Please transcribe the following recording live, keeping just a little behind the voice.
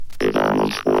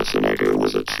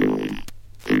tune,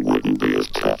 it wouldn't be as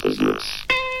tough as this.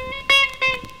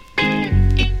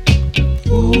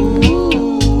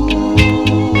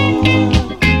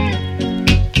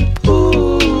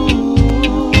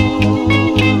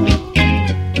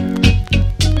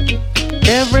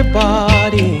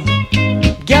 Everybody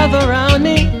gather round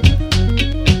me.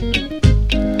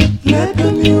 Let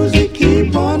the music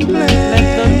keep on playing.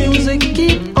 Let the music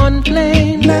keep on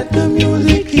playing. Let the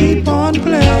music keep on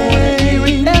playing. I wanna hear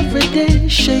it every day.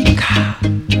 Shake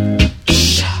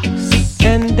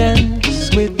and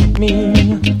dance with me.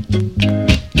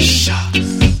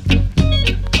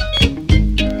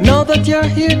 Know that you're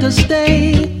here to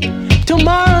stay.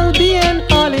 Tomorrow'll be an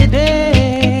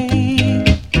holiday.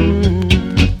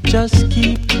 Just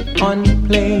keep on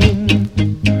playing.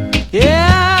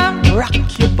 Yeah, rock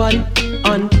your body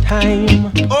on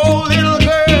time. Oh, little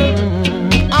girl,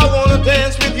 I wanna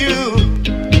dance with you.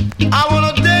 I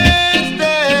wanna dance,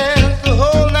 dance the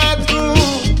whole night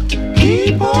through.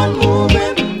 Keep on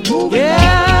moving, moving.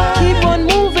 Yeah, keep on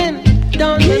moving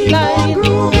down the line. Keep on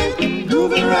grooving,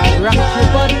 grooving right. Rock your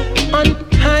body on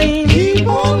time. Keep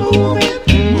on moving,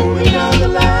 moving down the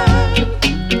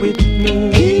line with me.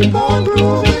 Keep on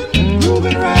grooving,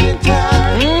 grooving right in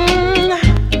time.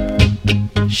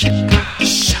 Shake.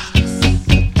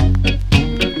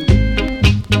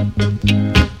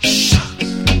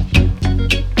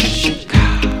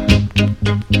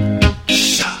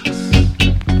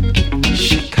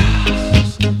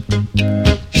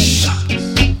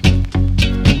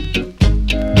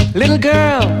 Little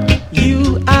girl,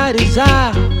 you I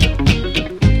desire.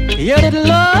 Your little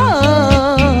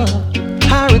love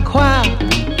I require.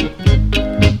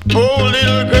 Oh,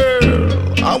 little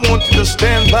girl, I want you to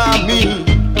stand by me.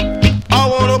 I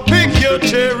wanna pick your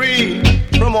cherry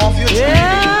from off your tree.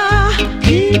 Yeah,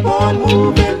 Keep on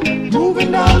moving,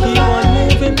 moving down the keep line. on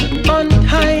moving on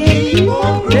time. Keep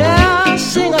on grooving. Yeah,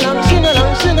 sing along, sing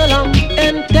along, sing along,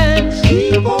 and dance.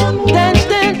 Keep on moving, Dance,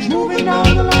 dance, moving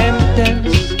down the line. and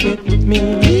dance with me.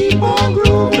 Keep on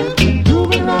grooving,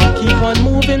 grooving down the Keep line. on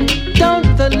moving down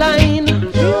the line.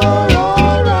 You're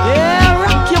alright. Yeah,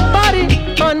 rock your body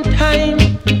on time.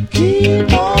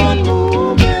 Keep on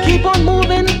moving. Keep on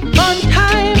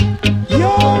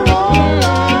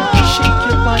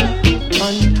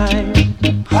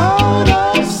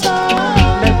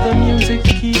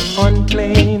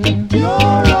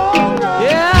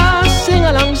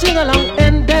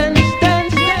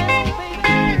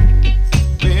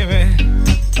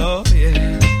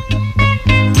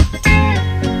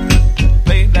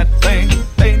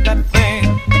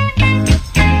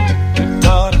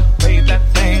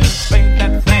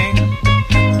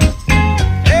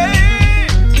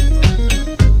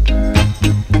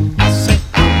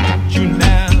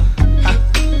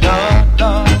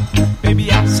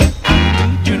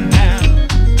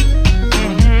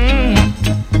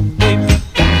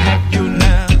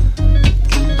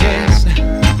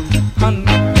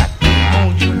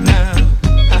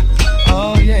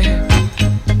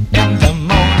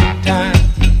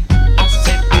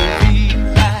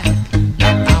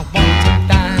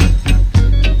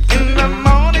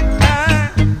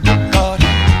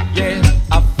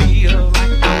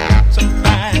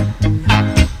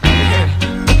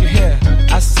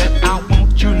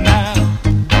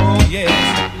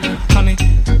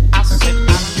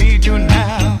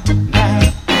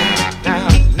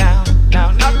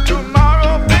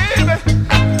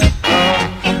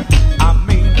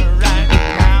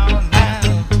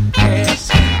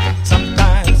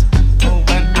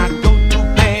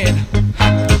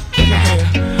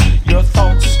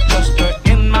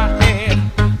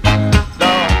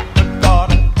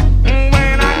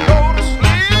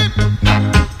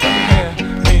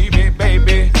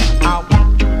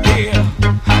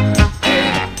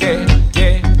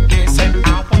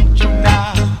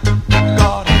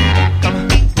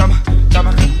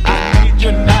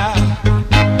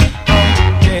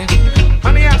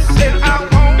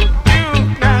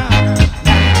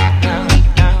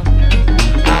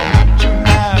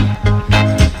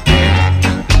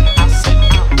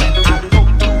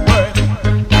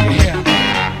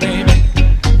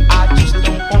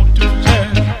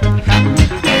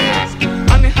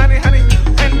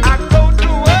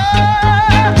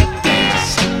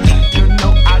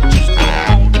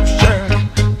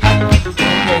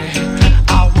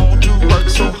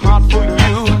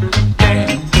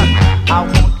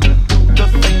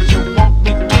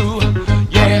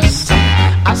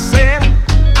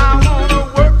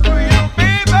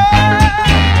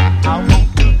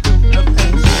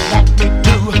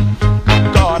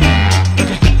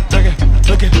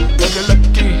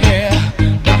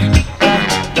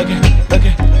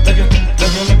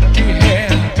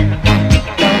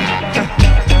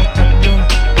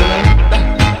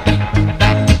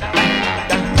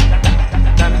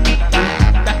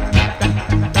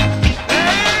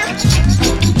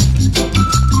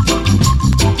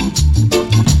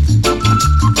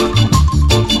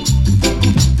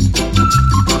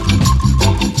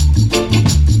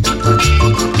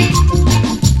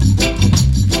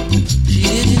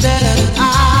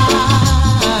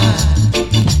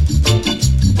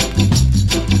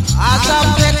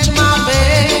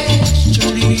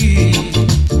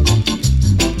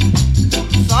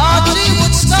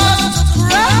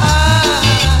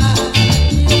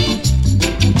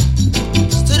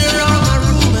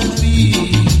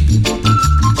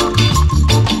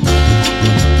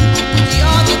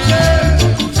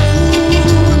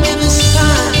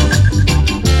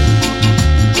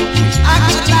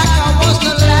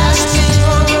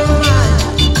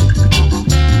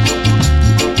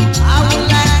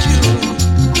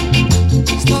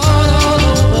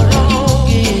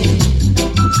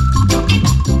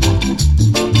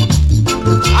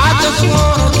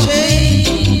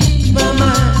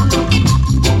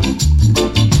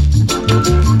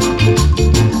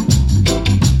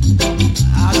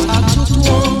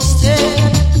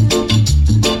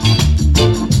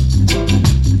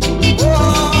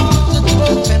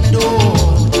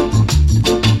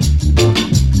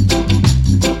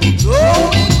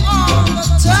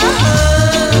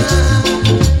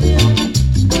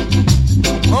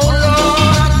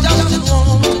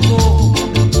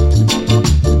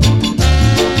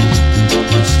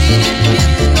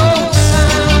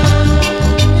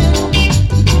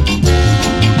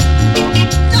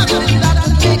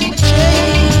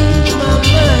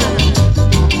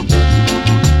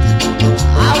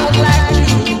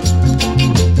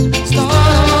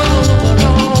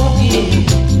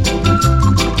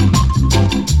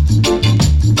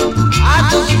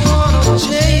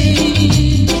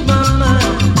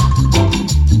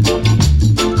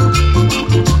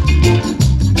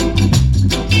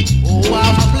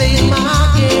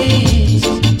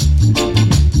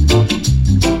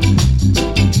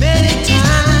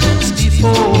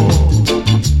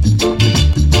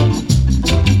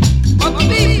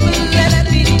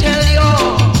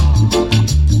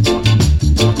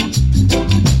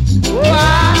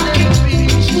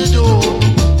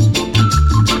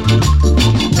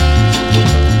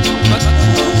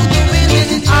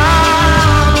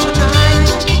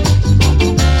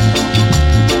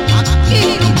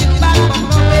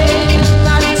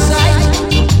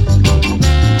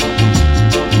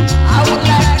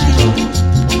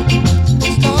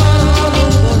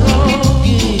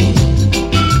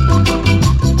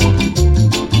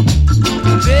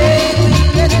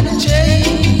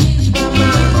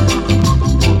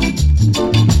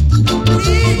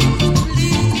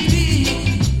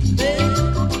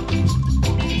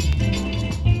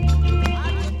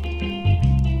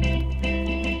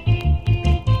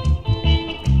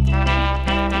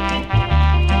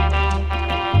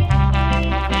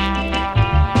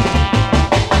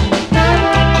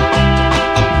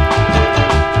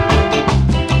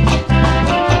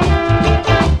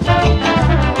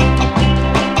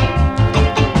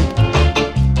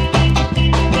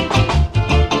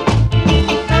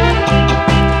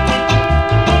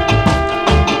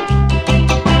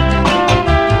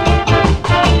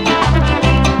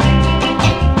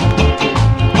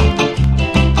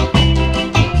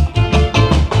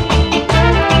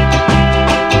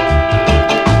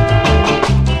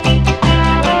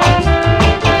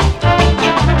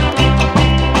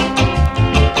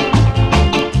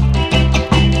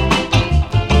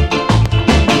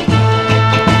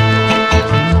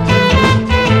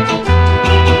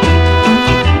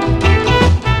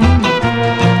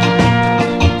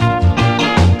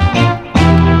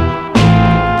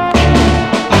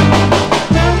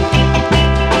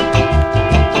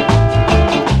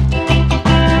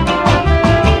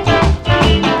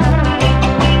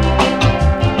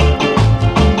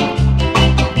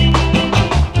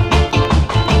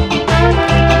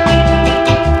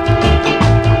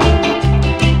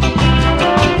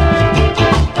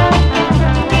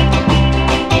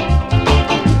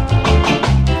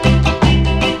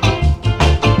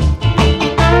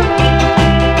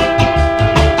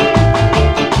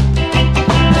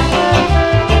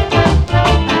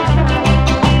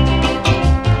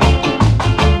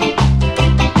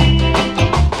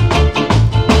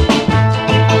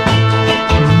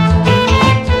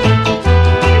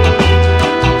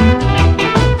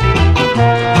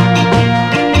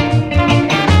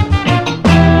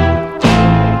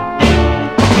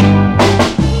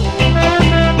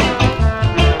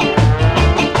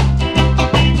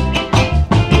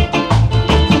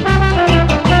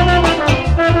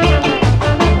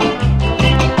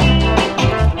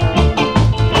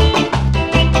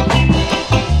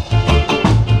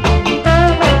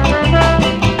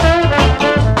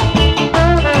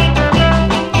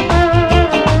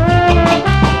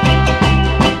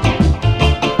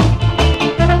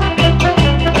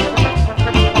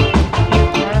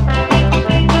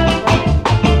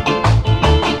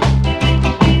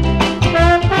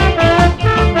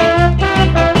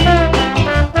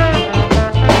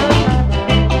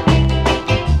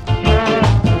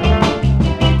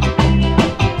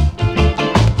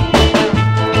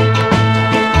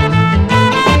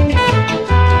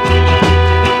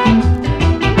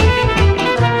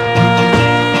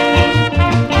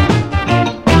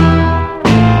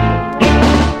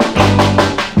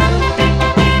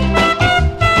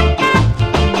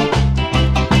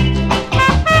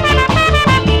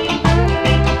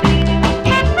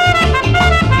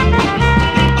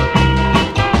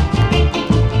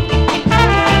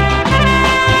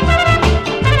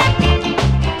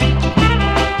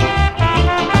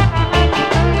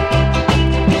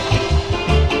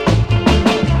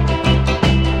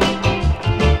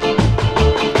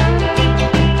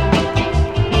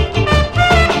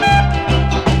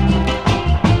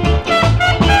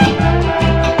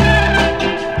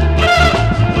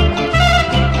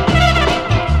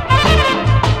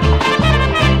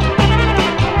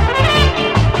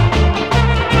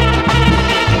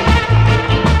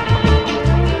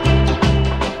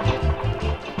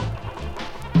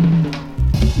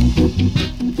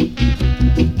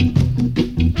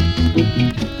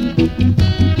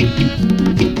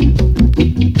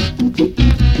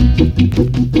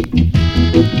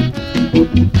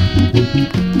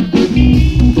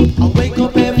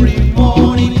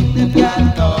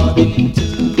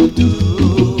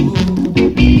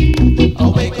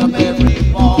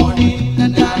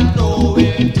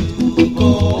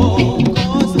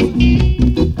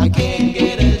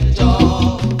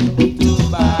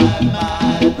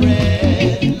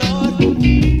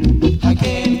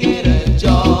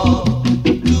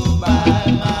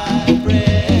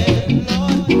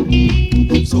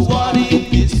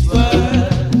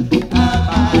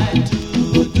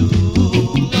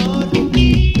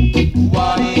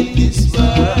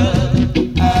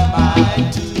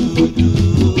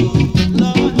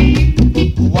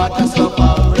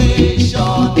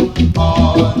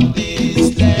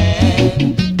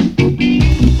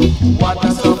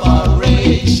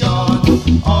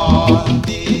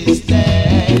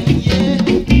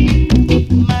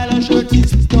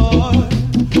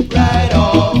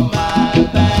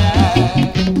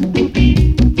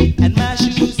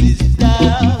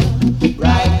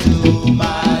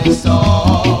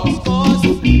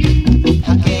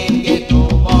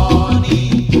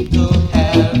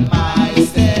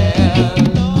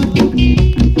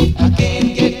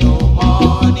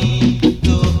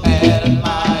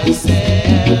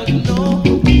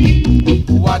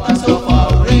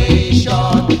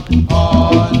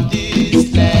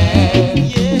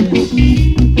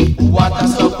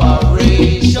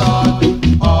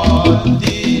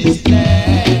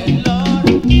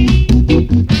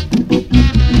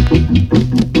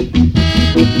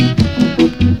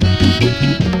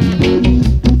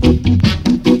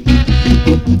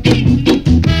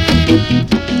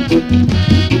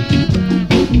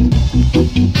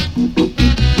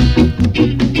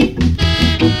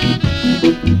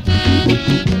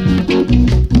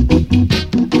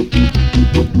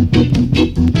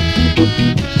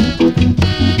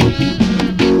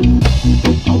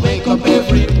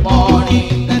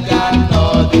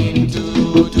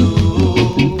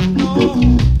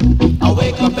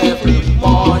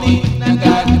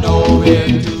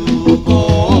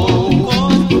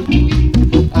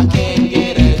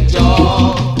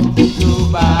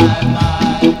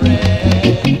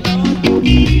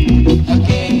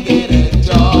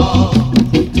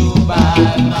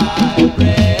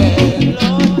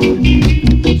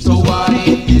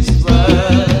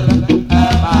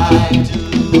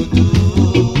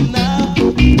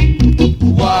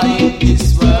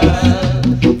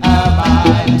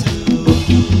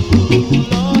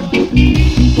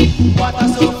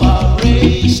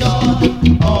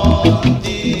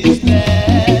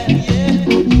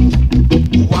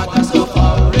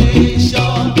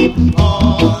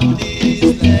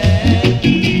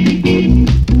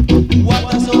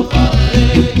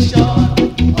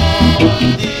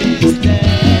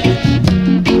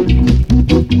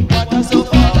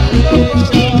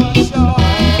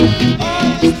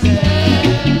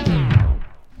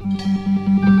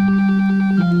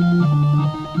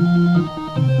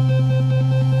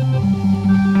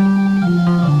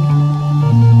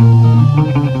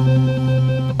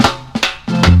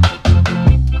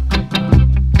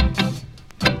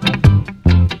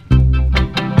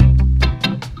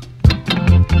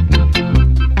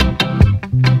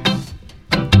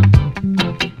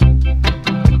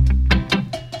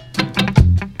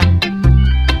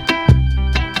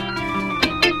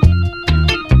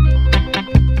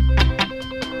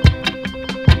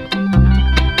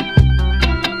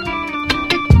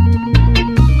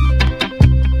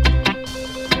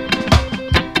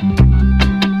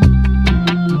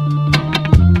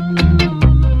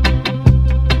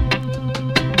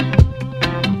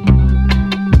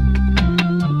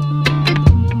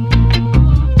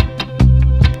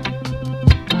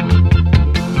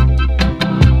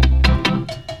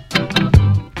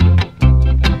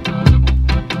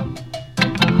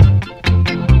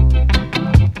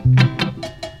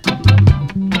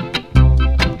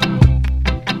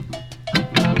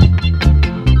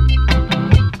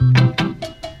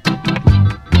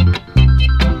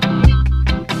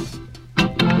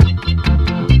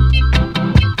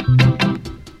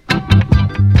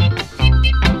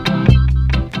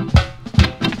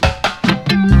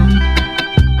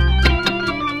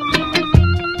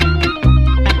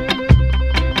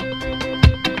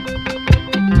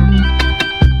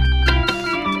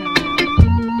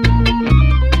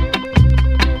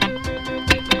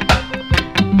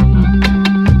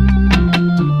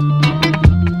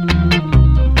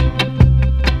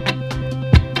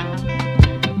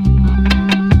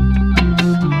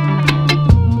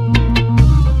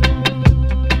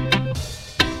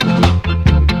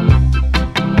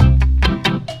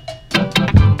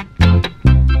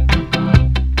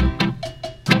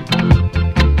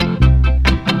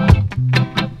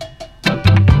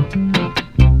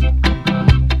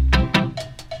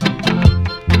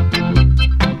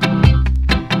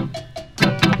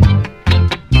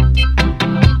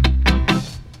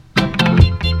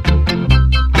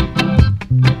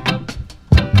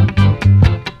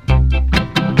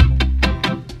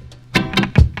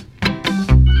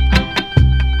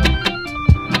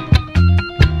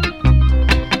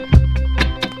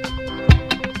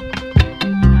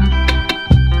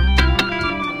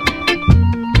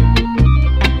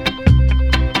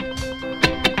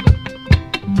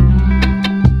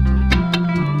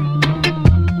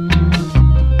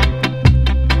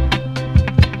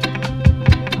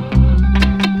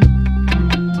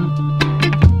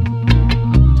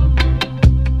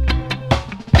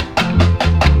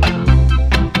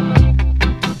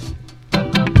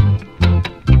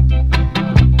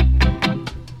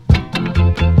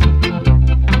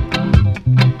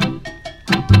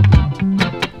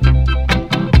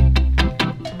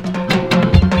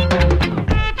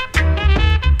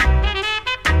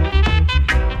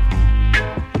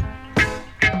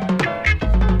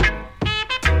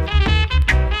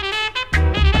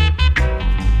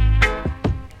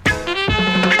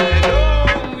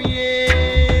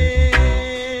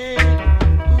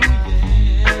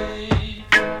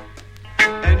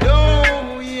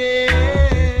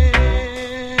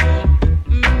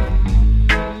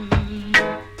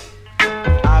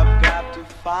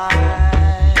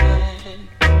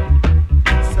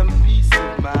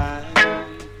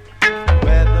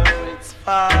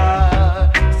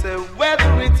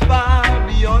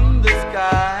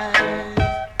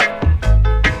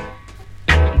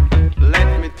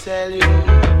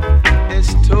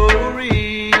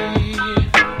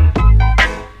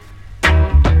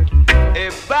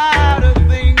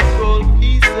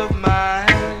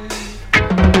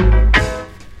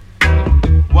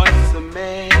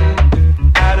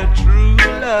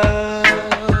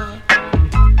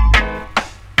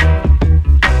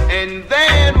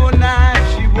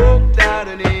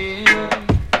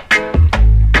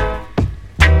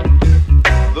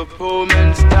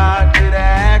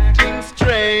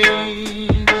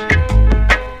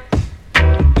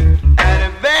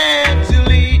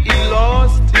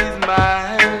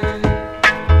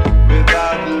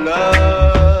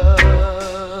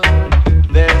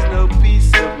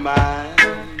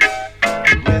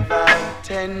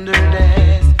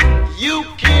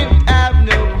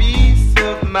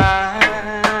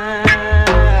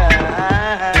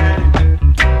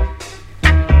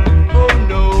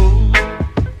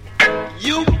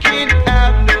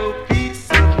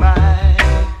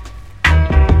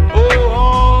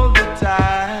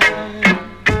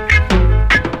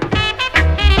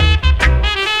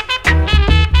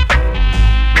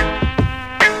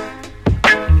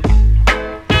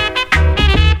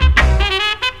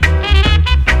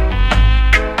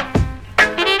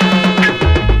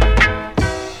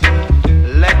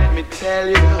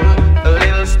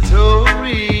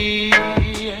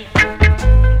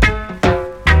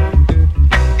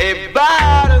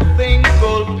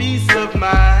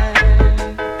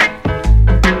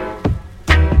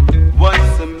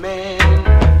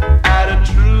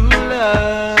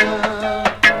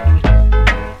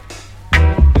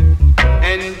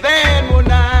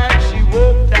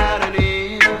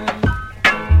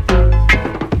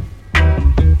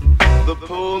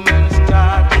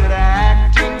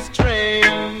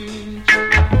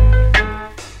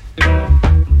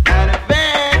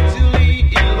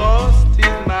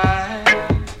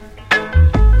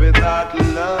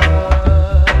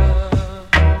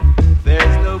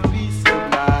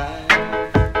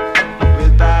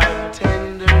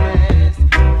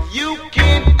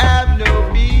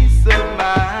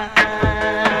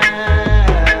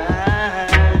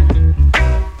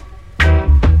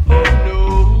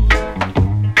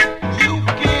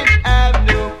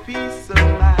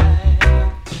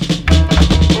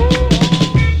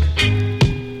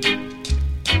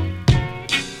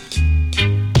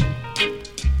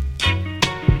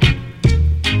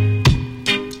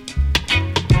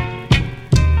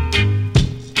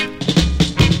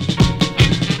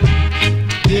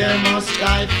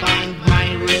must I find my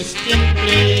resting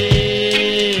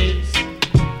place?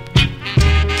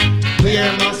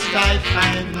 Where must I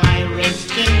find my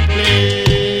resting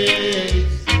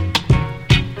place?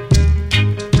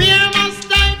 Where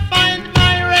must I find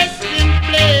my resting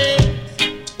place?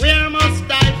 Where must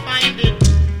I find it?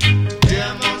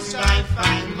 Where must I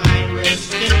find my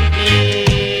resting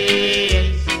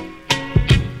place?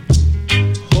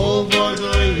 Over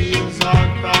the hills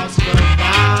across the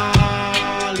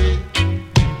valley.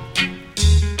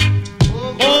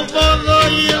 Over the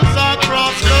hills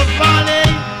across the valley.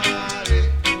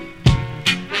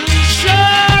 I'm sure I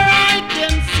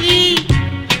can see.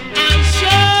 I'm sure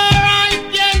I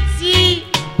can see.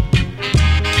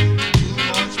 Too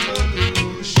much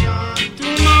pollution.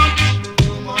 Too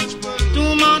much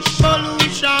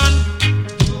pollution.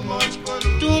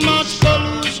 Too much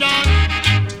pollution.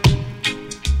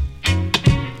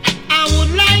 I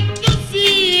would like to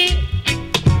see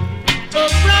a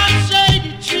broad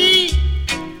shady tree,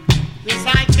 this I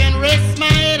can rest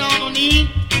my head on it,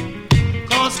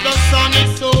 'cause the sun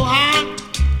is so hot.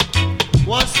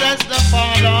 What says the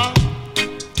Father?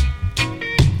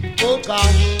 Oh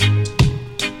gosh.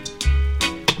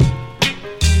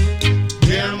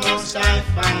 Where must I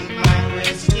find my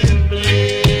resting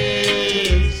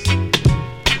place?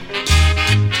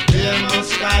 Where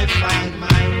must I find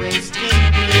my resting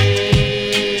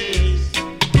place?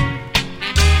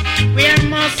 Where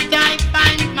must I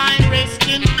find my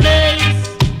resting place?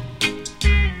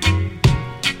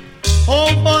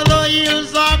 Over the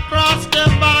hills across the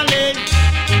valley.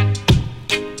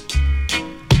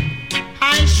 I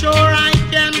sure I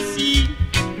can see.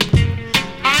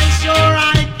 I sure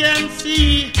I can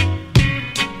see.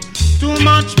 Too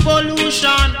much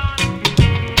pollution.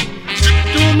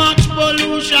 Too much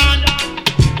pollution.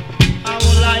 I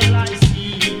would like to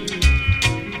see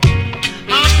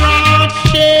a broad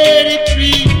shady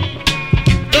tree,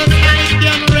 that I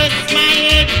can rest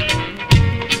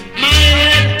my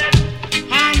head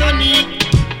underneath,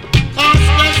 'cause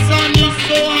the sun is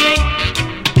so hot.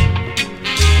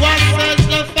 What says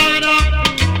the Father?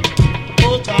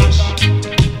 Oh gosh.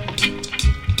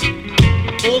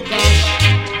 Oh gosh.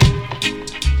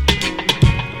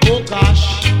 Oh gosh.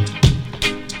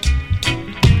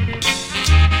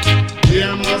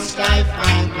 Where must I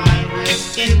find my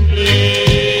resting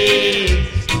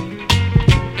place?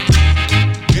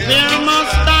 Where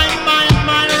must I find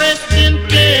my resting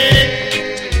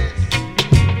place?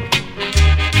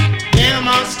 Where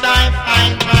must I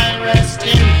find my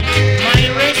resting? My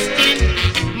resting,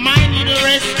 my little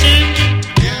resting.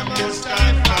 Where must I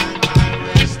find my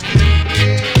resting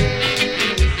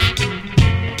place?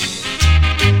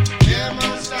 Where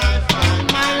must I find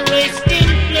my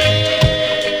resting place?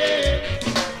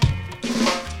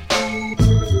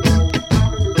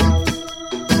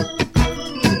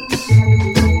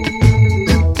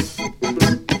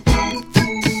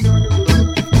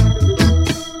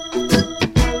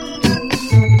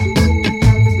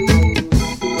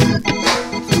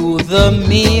 Through the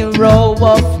mirror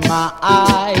of my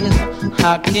eyes, I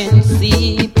can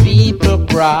see people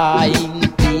crying,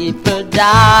 people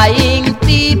dying,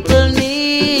 people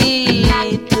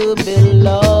need to be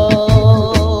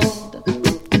loved.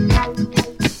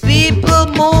 People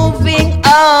moving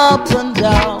up and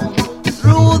down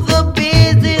through the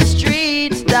busy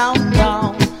streets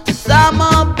downtown. Some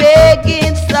are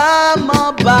begging, some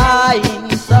are buying,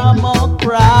 some are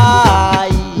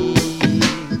crying.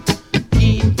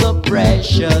 Keep the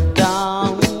pressure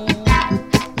down.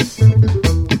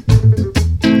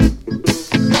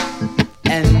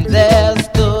 And there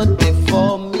stood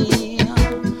before me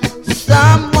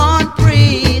someone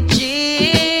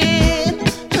preaching,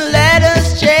 let us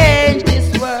change this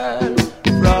world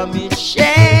from its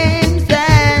shames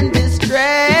and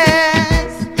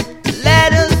distress.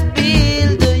 Let us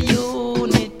build a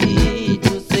unity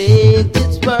to save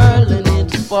this world and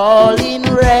its falling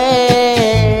race.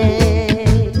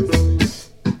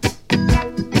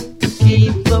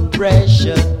 Keep the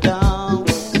pressure down.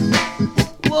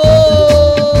 Whoa,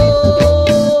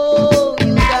 you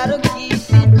gotta keep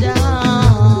it down.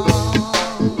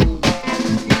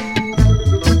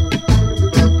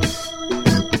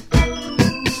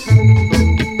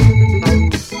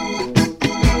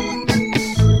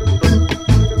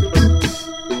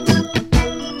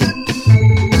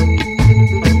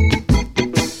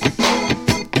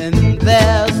 And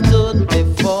there stood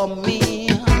before me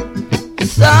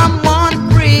someone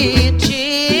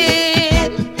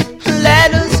preaching,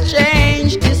 let us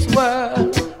change this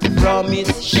world from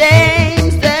its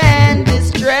shames and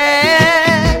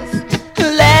distress.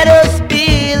 Let us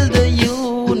build a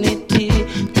unity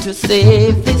to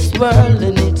save this world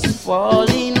and its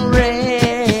falling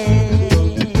rain.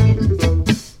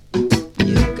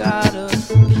 You gotta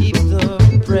keep the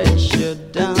pressure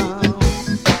down.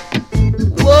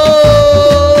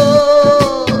 Whoa,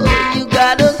 you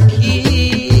gotta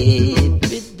keep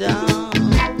it down,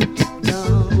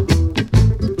 down.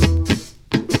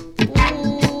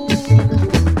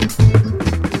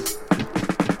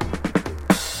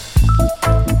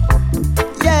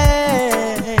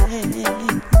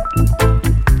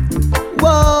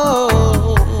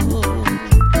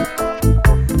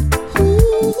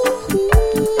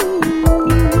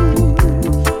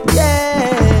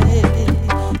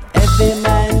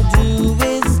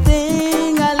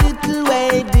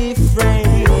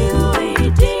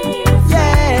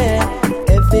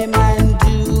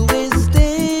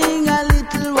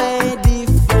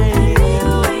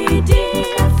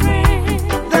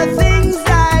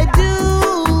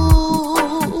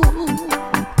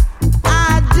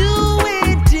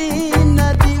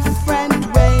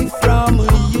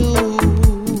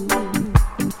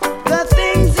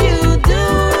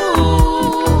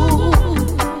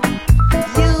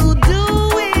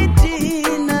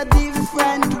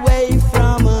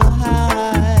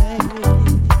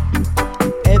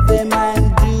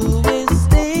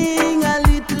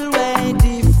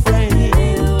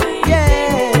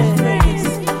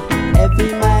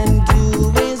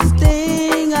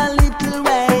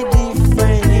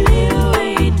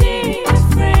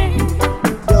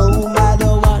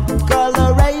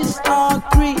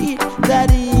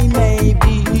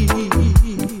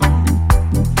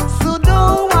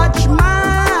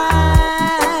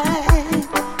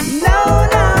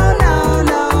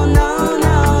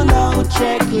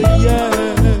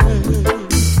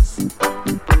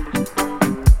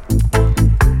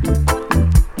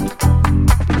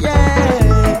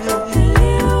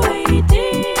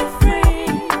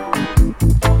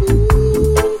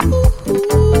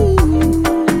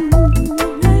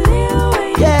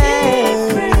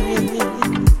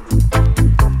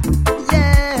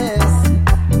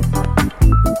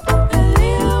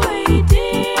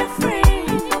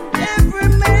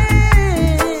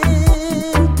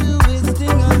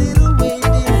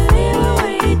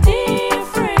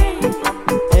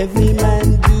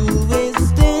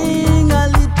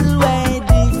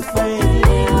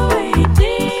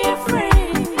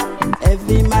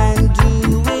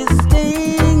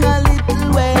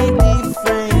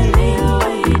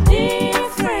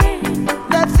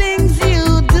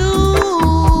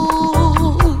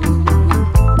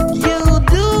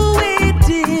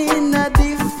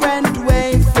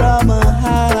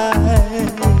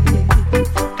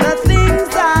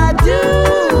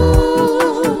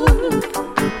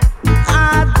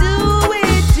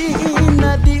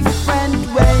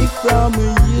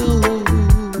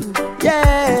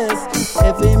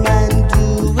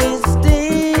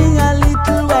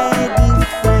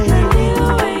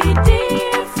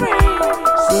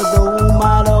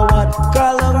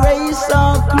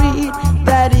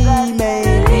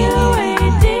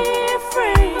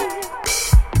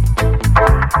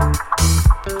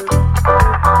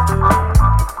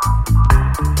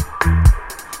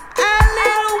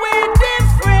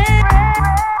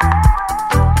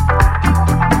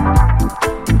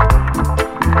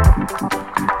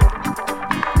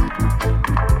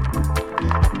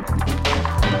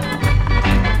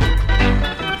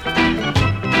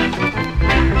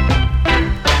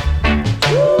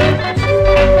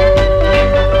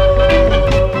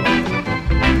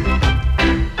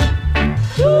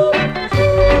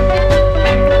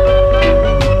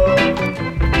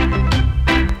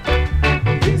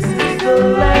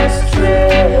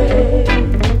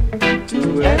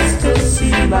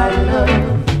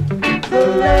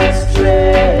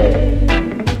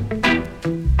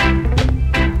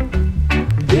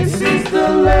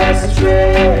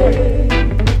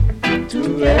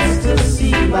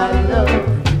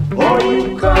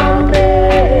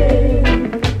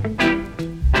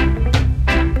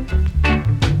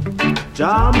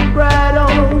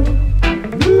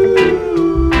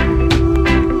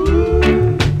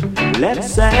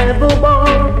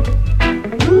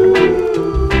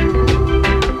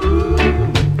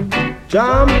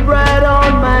 Jump right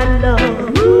on, my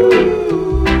love,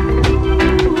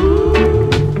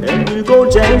 and we go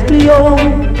gently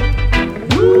on,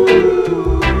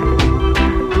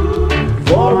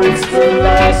 for it's the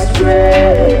last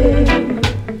train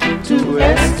to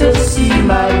ecstasy,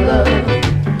 my love,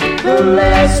 the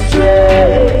last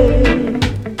train.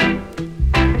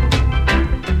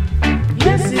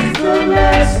 This is the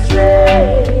last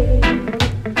train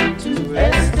to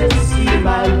ecstasy,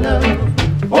 my love.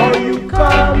 Are you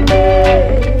coming?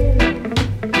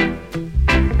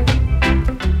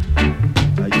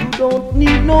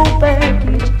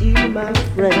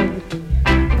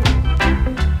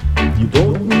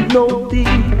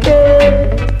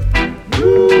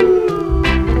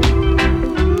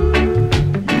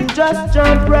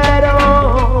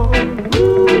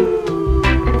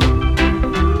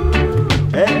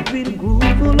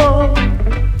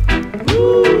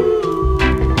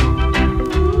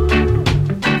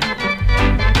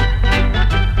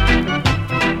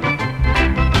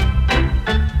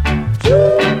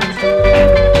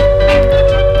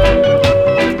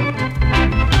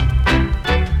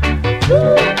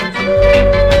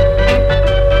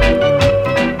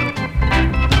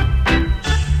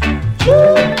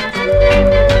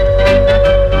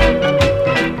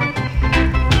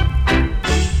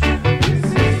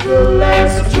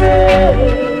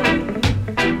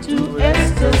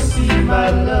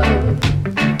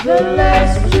 the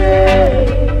last train.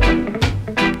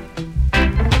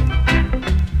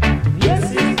 Yes,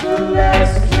 it's the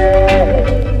last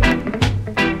train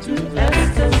to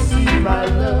ecstasy, my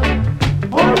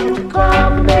love. Are you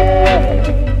coming?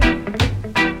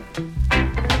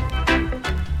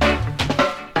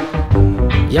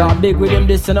 Yo, big with him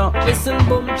this, you know. Listen,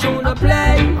 boom, tune a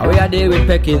play. How we are there with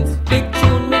Peckings? Big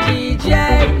tune, me DJ.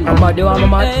 I'm about to want my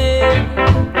man.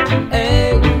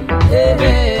 Hey.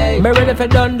 Me ready for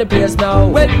done the place now.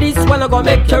 Well, this one I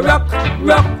gonna make you rock.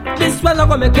 This one I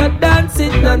gonna make you dance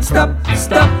it non-stop.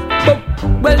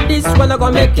 Well, this one I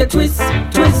gonna make you twist.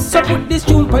 So put this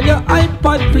tune on your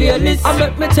iPod playlist. And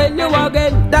let me tell you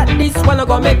again that this one I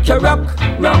gonna make you rock.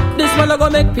 This one I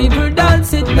gonna make people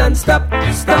dance it non-stop.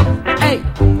 Hey,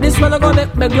 this one I gonna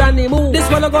make my granny move. This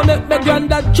one I gonna make my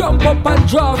granddad jump up and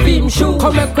draw him shoe.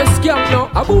 Come make a scam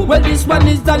now. Well, this one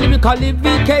is the lyrical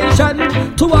vacation.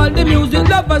 To all the music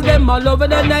lovers, them all over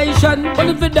the nation. But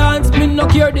if you dance, me no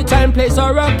care the time, place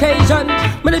or occasion.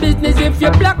 But the business if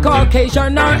you're black,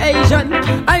 Caucasian or Asian.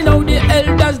 I know the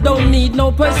elders don't need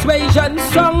no persuasion.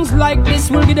 Songs like this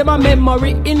will give them a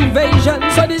memory invasion.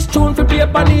 So this tune for play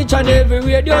on each and every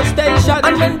radio station.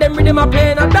 And when them rhythm a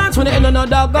play and dance when they end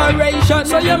another oration.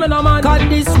 So yeah, me no man, cause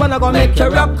this one I gonna make you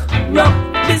rock.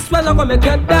 This one I gonna make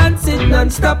you dance it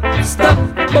non-stop.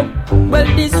 Well,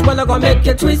 this one I gonna make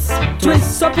you twist.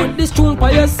 So put this tune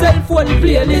for yourself one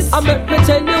playlist. And let me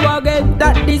tell you again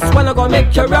that this one I gonna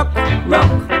make you rock.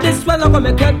 This one I gonna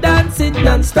make you dance it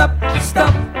non-stop.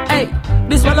 Hey,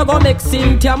 this one I gonna make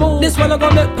Cynthia move. This one I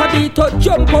gonna make Padito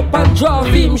jump up and draw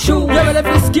him shoe. You ready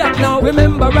for scat now?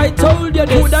 Remember I told you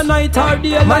this. Good the night or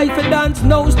day, life and dance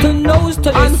nose to this.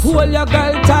 And hold your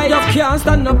girl tight. You can't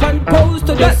stand up and pose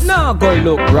to this. That now go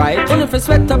look right. Only if you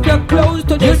sweat up your clothes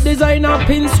to this. Designer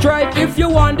pinstripe. If you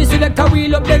want this selector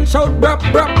wheel up, then shout brap.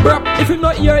 If you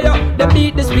not hear you, then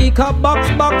beat the speaker box.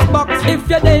 If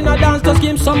you're there in a dance, just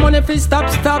give someone if you stop.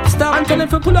 And tell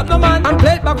if you pull up the man and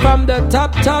play it back from the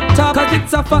top. Cause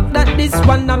it's a fact that this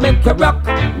one I make you rock.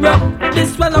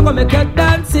 This one I gonna make you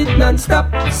dance it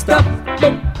non-stop.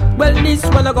 Well, this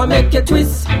one I gonna make you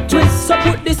twist. So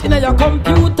put this in your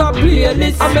computer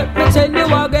playlist. And let me tell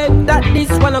you again that this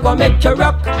one I gonna make you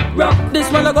rock.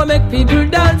 This one I gonna make people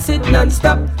dance it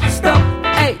non-stop.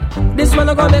 Hey, this one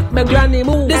I gonna make my granny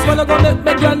move. This one I gonna make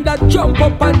my granddad jump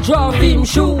up and draw him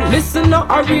shoe. Listen now,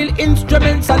 a real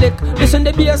instrument select. Listen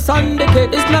the bass and the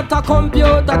kick. It's not a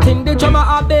computer thing. The drummer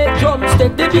a big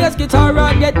drumstick. The bass guitar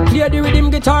a get clear, the rhythm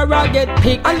guitar a get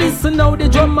pick. And listen now, the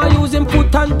drummer using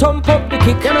foot and thump up the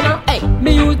kick. Yeah, man, hey,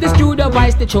 me use the studio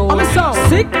voice to show. I'm a sound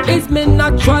sick is me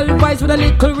natural voice with a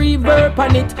little reverb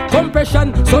on it.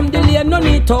 Compression, some delay, no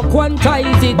need to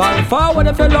quantize it. Ball forward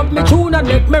if you love me tune and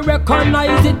make me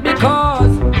recognize it,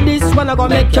 because this one I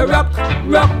gonna make you rock.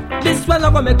 This one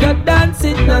I gonna make you dance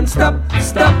it non-stop.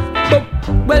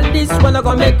 Well, this one I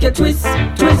gonna make you twist.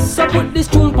 So put this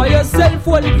tune for yourself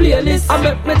one playlist. And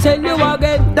let me tell you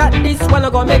again that this one I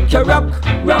gonna make you rock.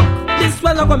 This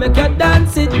one I gonna make you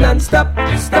dance it non-stop.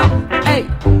 Hey,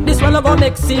 this one I gonna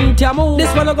make Cynthia move.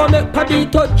 This one I gonna make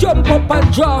Padito jump up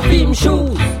and draw him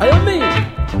shoes. Are you me?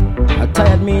 I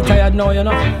tired now, you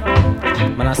know.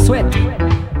 Man, I sweat.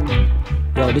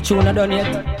 Yo, the tune I done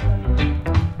yet.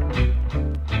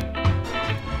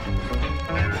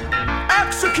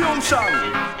 Execution.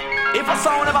 If a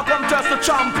sound ever come test the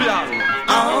champion.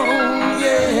 Oh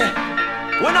yeah.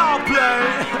 When I play.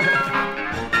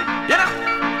 Yeah.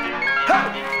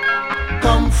 Hey.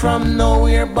 Come from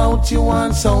nowhere, bout you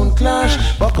on sound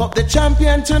clash. Buck up the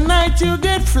champion tonight, you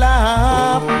get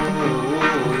flop.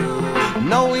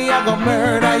 Now we are gonna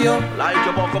murder you. Like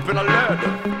you buck up in a lead.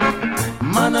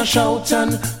 Man a shout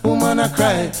and woman a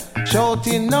cry.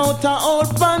 Shouting out a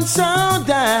old band sound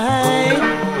die.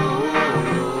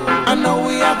 And now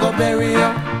we are gonna bury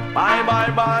you. Bye.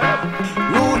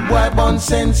 Rude boy bun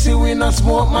sensi, we no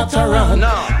smoke Mataran.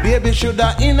 No. Baby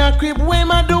shoulda in a crib where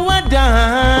ma do a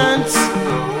dance.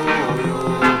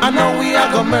 And now we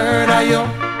are gonna murder you.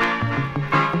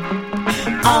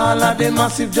 All of the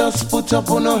massive just put up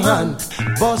on no hand.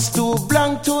 Bust too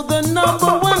blank to the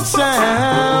 #1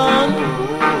 sound.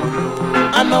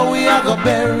 And now we are gonna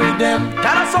bury them.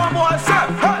 Tell us some boy say,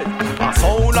 hey. A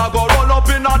sound a go run up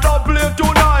in a double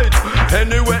tonight.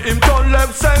 Anyway, him turn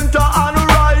left, center and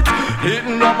right. It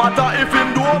no matter if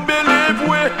him don't believe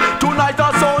we. Tonight a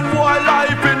sound boy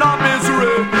life in a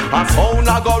misery. A sound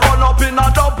a go run up in a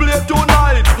double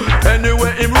tonight.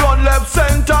 Anyway, him run left,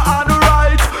 center and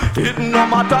right. It no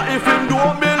matter if him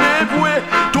don't believe we.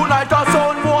 Tonight a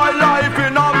sound boy life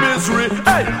in a misery.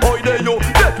 Hey, oi there you,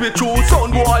 get me true,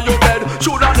 son boy you dead.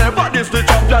 Shoulda never diss the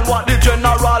champion what the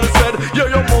general said. Yeah,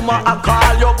 your mama mama, I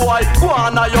call your boy, go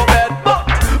on your bed. But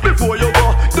before you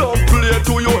go, don't play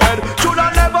to your head. Should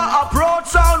I never approach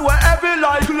sound where every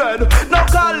like lead? Now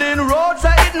calling road,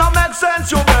 say it no make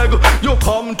sense, you beg. You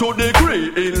come to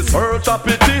degree in search of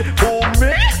pity for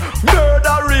me,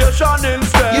 murderation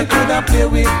instead. You coulda play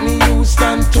with me,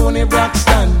 Houston, Tony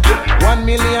Braxton, 1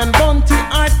 million bounty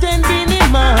or 10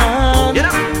 billion man.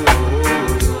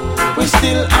 We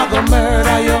still a go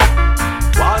murder you.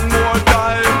 One more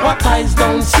time. What eyes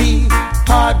don't see,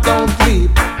 heart don't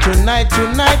sleep. Tonight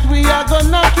we are gonna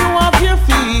knock you off your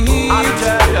feet. I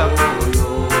tell ya,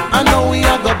 I know we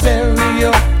are gonna bury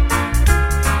you.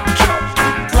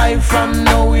 Fly from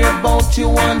nowhere, bout you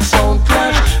one sound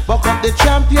clash. Buck up the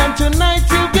champion tonight,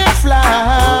 you get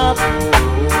flat.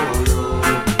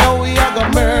 Now we are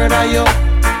gonna murder you.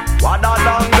 what a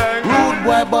dang dang. Rude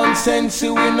boy bun sense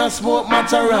you in a smoke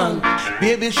matter wrong.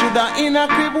 Baby shoulda in a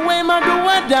crib where ma do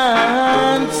a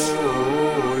dance.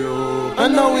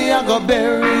 And now we are gonna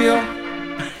bury you.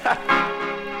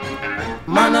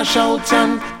 Man a shout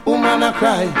and woman a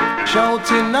cry,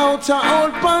 shouting out a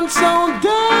old pants sound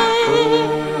die.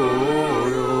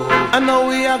 And now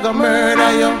we are gonna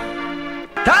murder you.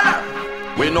 Tell her.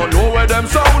 We don't know where them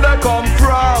sound they come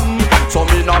from. Some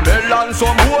in a melon,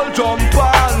 some whole jump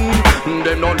on.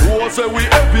 Them don't know say we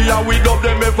heavy and we dub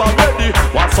them ever ready.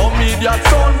 What some idiot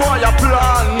sound boy a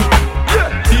plan. Yeah,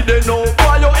 did they know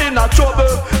why you in a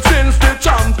trouble? Since the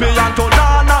champion to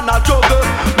nana na juggle.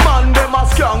 Man them a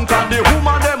skunk and the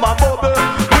woman them a bubble.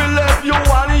 We left you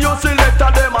and you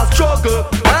selected them a struggle.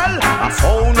 Well, a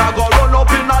sound a go run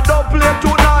up in a double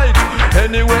tonight.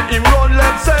 Anyway, him run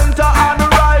left, center and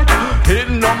right. It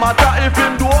no matter if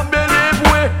him don't believe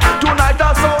we. Tonight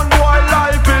a sound boy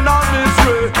life in a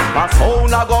mystery. A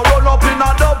sound a go run up in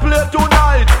a double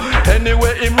tonight.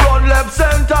 Anyway, him run left,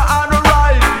 center and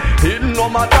right. It no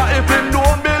matter if him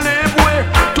don't believe we.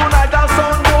 Tonight a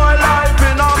sound boy life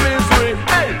in a mystery.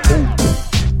 Hey.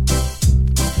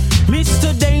 Mr.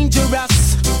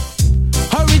 Dangerous,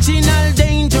 original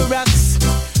dangerous.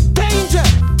 Danger,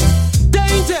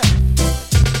 danger,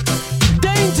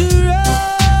 dangerous.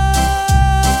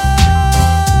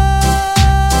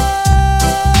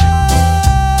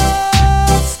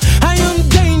 I am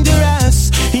dangerous,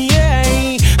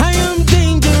 yeah. I am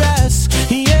dangerous,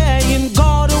 yeah. In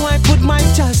God I put my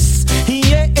trust,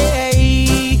 yeah.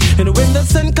 And when the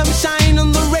sun comes shine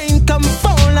and the rain come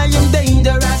fall, I am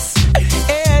dangerous,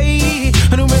 yeah.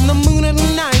 And when the moon and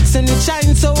the nights and it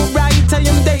shines so bright, I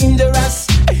am dangerous,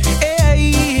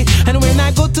 yeah. And when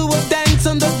I go to a dance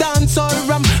on the dance hall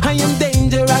ram, I am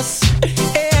dangerous,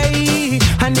 yeah.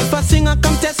 And if I sing a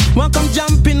contest, one come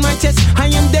jump in my chest, I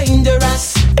am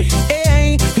dangerous,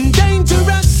 yeah.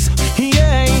 Dangerous,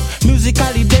 yeah.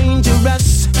 Musically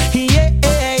dangerous, yeah.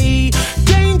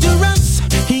 Dangerous,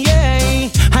 yeah.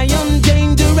 I am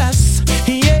dangerous,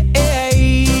 yeah.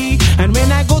 And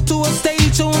when I go to a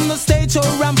stage on the stage or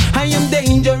ram, I am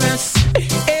dangerous,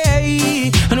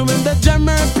 yeah. And when the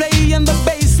drummer play and the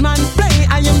bassman play,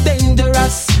 I am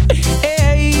dangerous,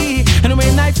 yeah. And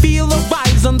when I feel the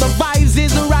vibes and the vibes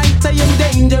is right, I am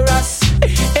dangerous,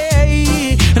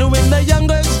 yeah. And when the young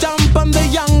girls jump and the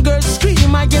young girls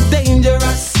scream, I get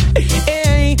dangerous,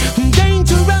 yeah.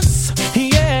 Dangerous,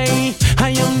 yeah. I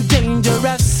am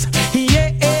dangerous,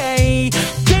 yeah.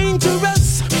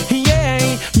 Dangerous,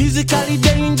 yeah. Musically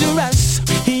dangerous,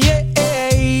 yeah.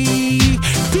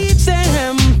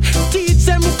 Teach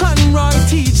them, Conroy,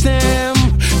 teach them,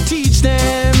 teach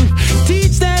them,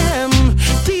 teach them,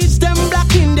 teach them,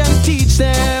 Black Indian, teach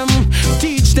them,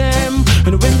 teach them.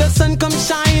 And when the sun comes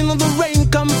shine and the rain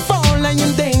come fall, I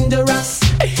am dangerous,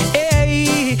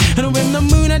 hey. And when the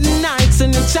moon at nights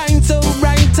and it shines so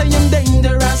bright, I am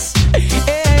dangerous,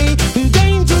 hey.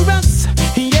 Dangerous,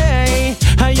 yeah.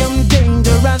 I am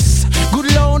dangerous.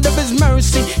 Good Lord of His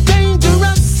mercy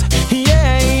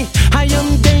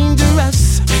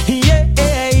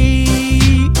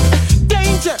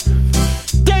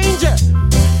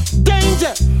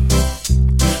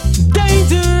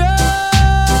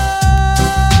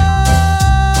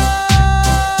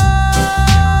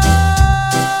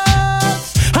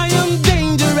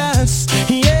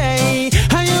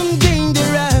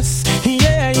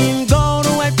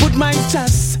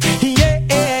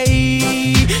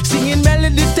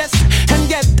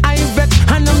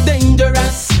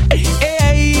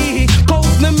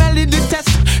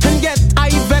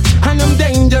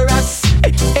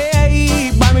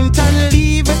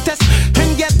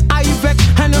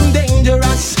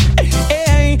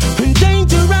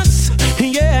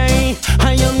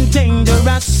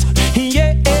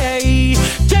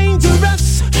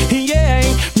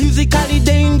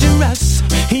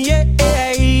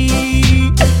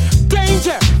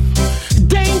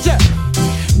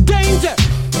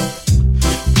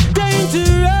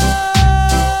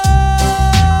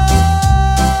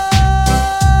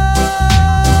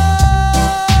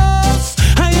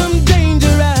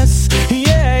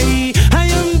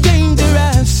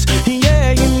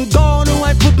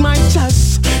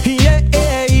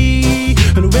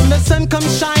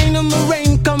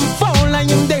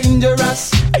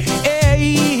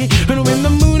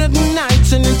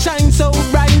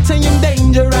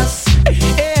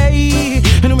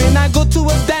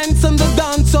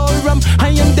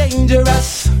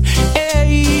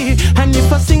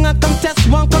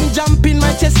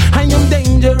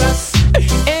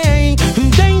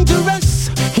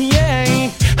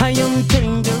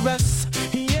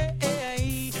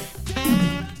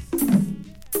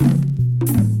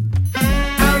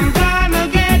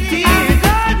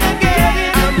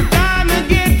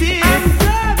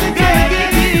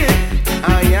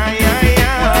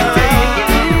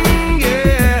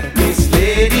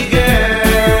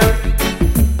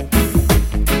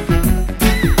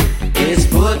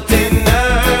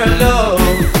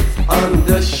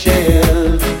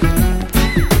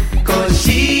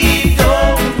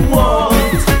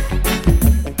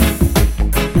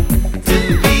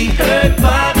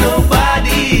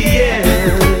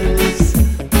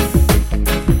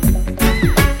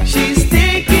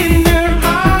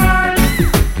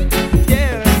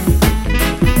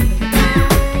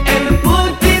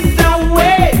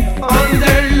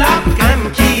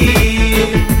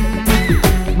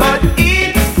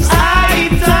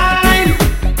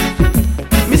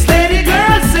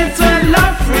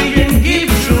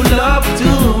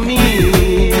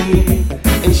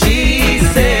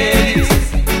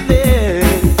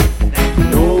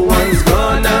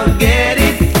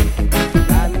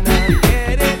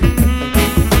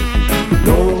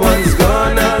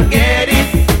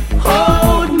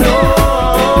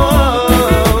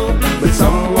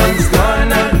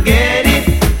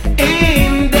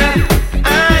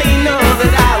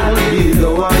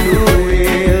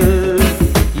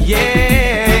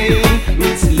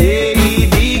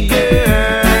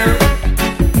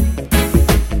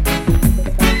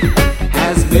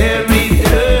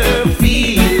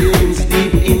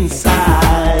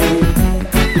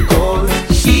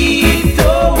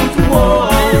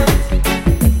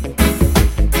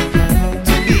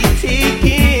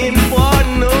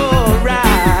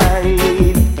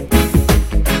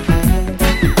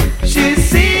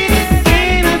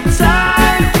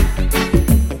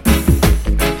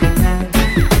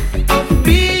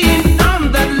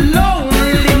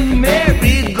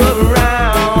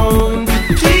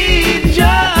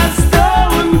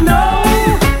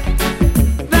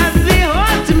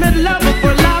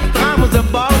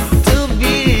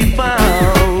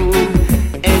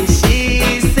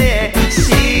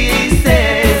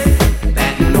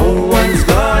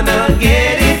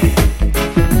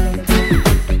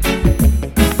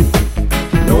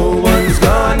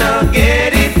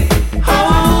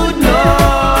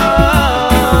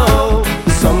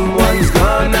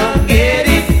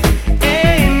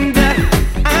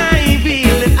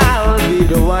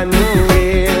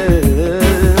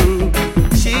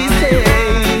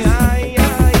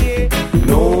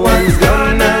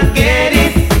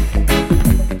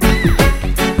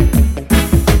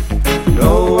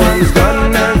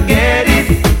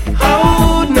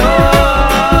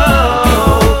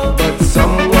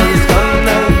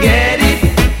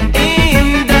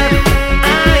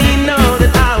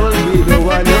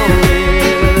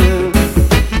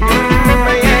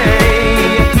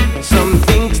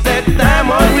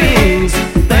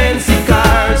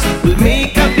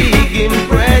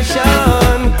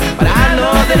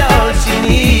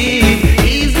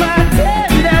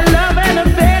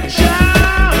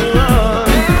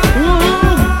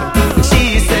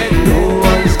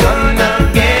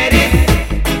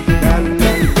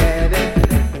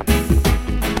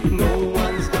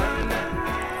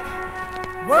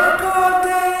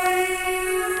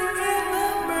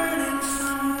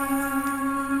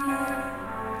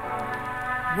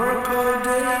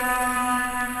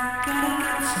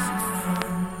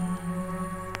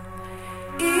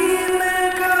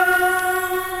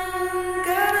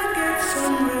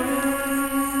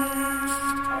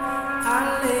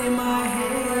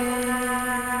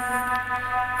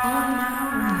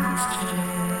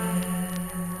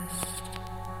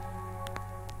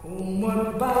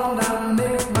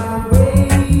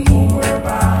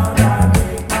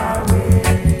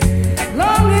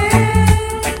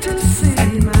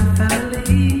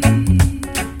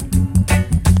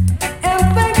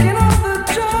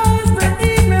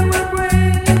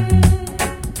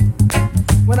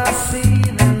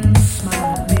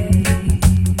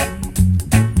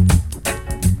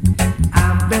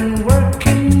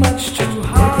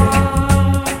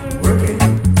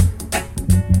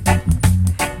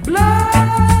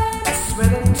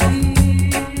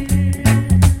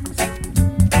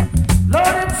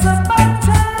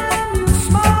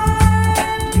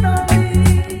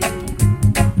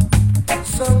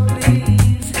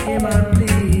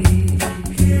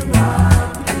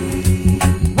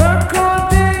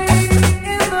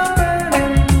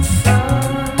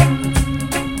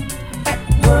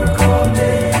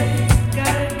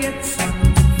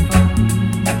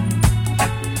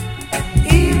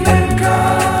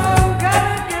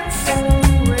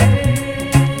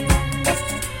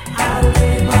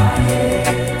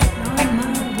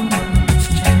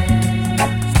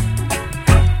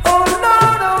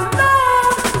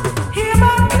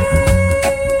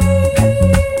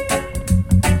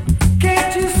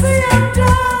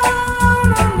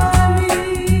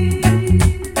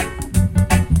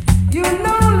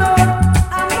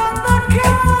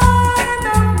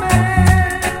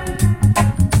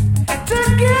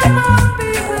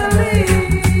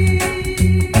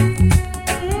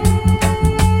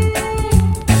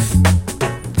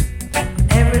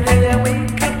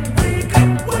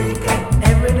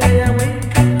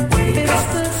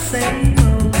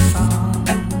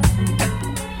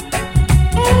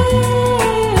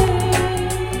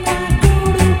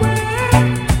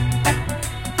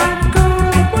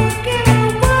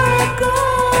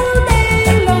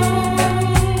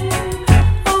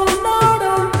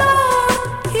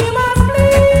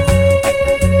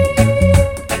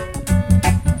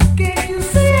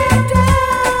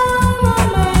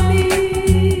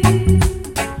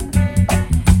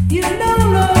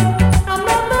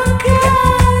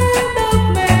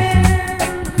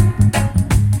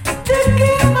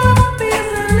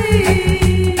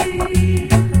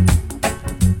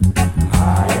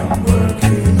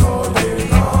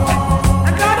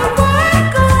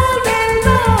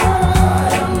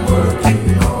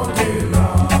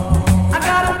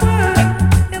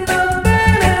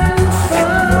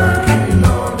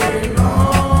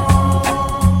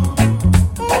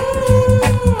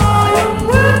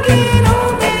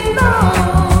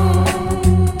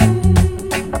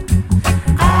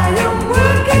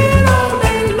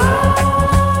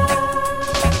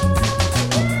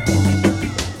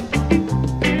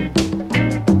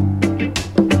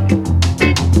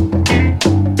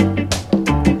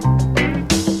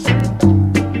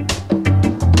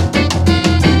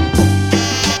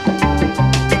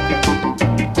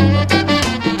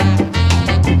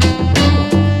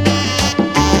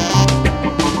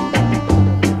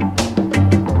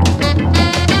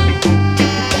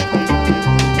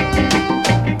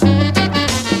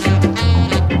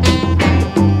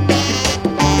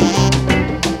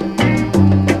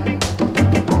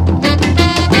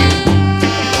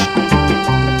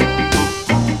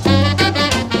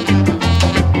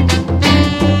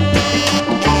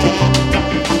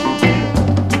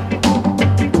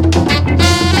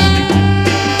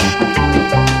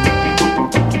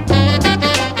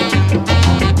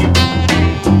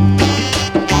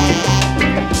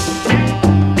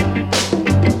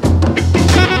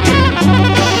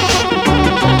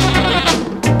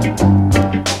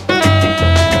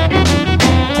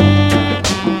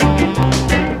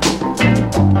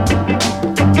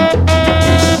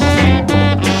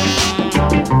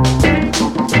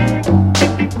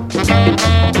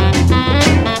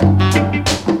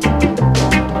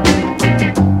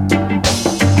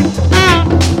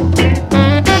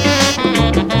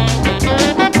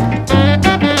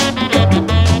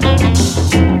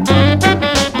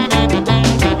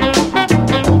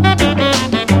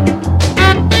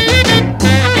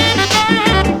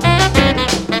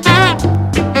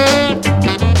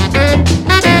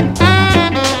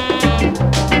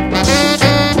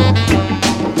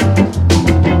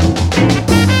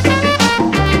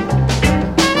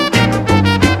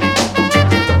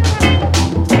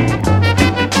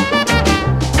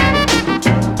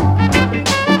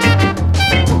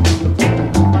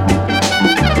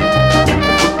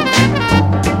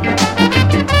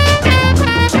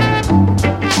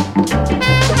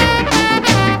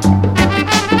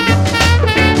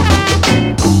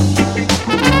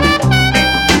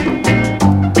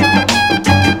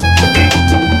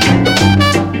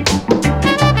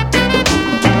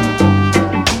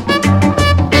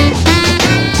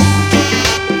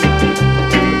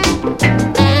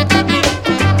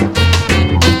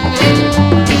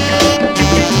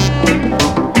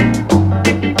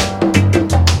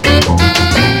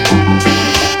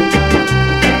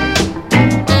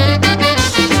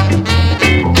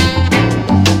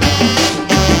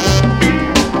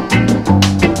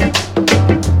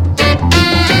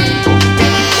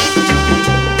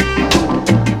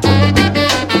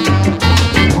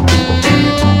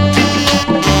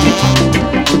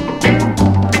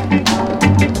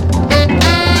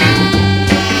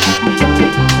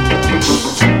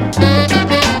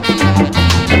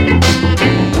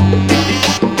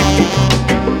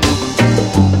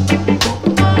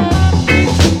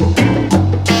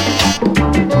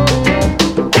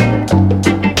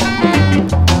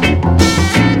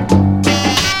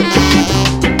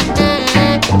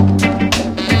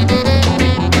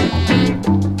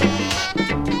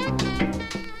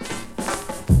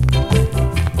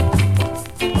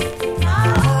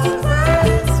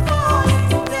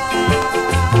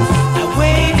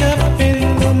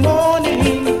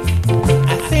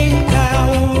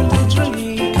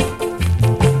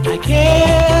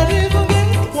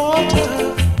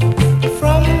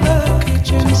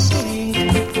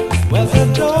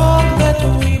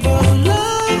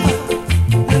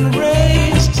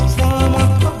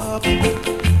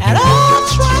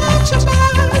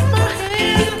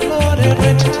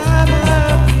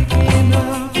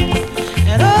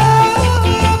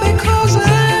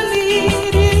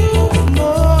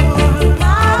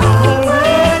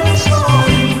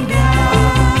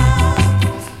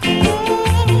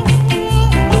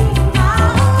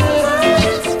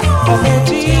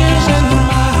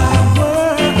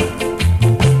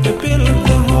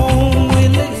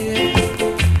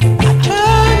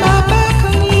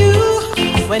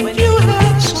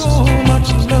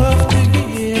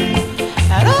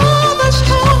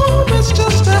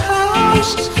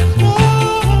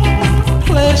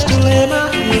to lay my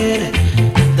head.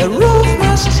 The roof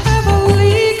must have a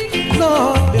leak,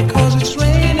 Lord, because it's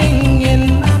raining in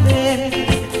my bed.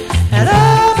 And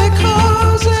all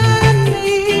because I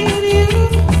need you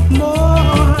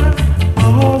more.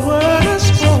 Our world is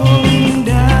falling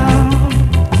down.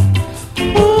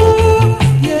 Ooh,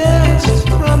 yes, it's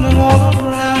crumbling all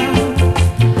around.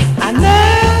 I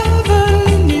never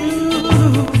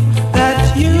knew that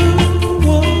you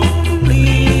would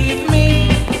leave me,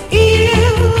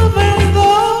 even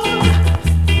though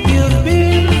you've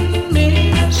been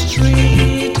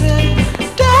mistreated.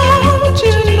 Don't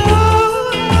you know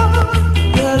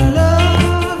your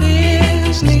love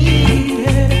is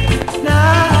needed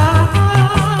now?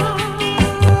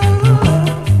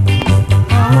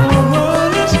 Our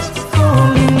world is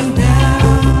falling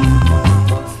down.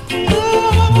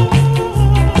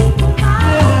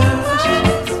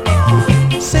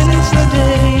 Since the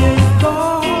day you're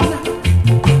gone,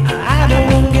 I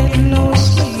don't get no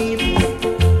sleep.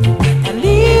 And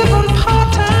even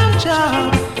part-time job,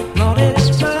 Lord, it's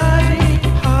mighty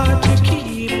hard to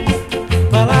keep.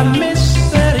 Well, I miss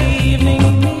that evening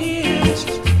meals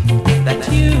that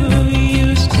you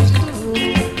used to cook.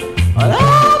 Well,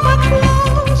 all my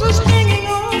clothes is hanging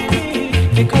on me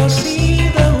because see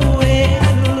the way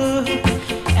I look.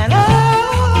 And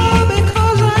all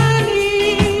because I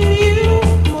need you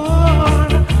more.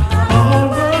 Our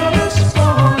world is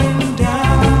falling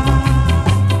down.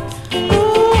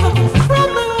 Ooh,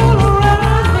 crumbling all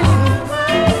around me.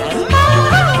 And my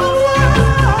world,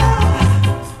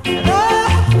 and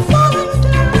I'm falling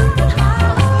down.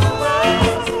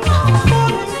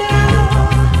 Falling down.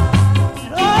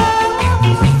 And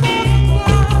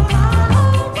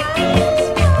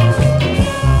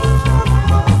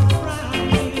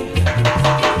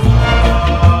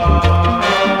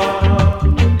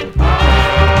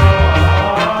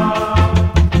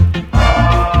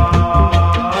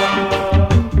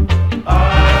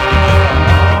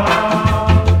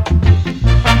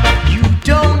You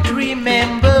don't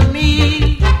remember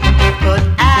me, but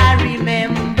I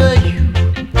remember you.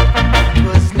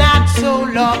 'Twas not so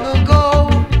long ago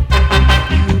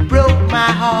you broke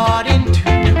my heart in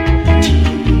two.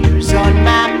 Tears on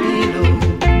my pillow,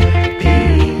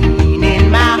 pain in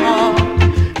my heart,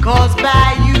 caused by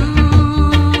you.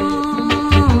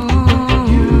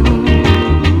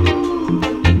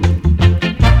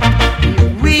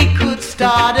 If we could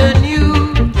start anew,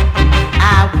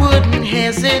 I wouldn't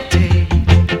hesitate.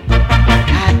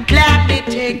 I'd gladly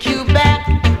take you back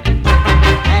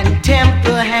and tempt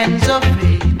the hands of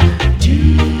fate.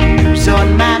 Tears on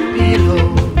my pillow,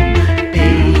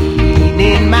 pain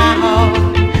in my heart,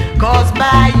 caused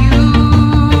by you.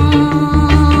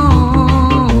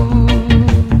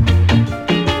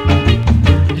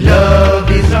 Love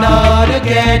is not a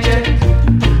gadget.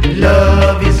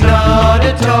 Love is not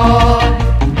a toy.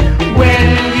 When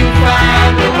you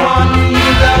find the one you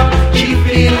love, she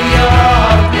fills your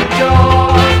heart with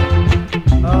joy.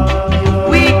 If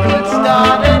we could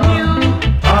start anew,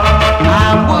 I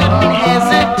wouldn't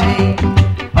hesitate.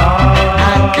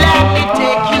 I'd gladly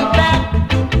take you back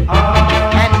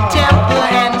and tempt the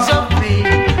hands of fate.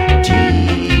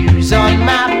 Tears on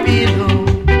my pillow,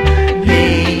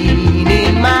 pain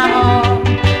in my heart,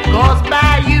 caused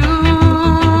by you.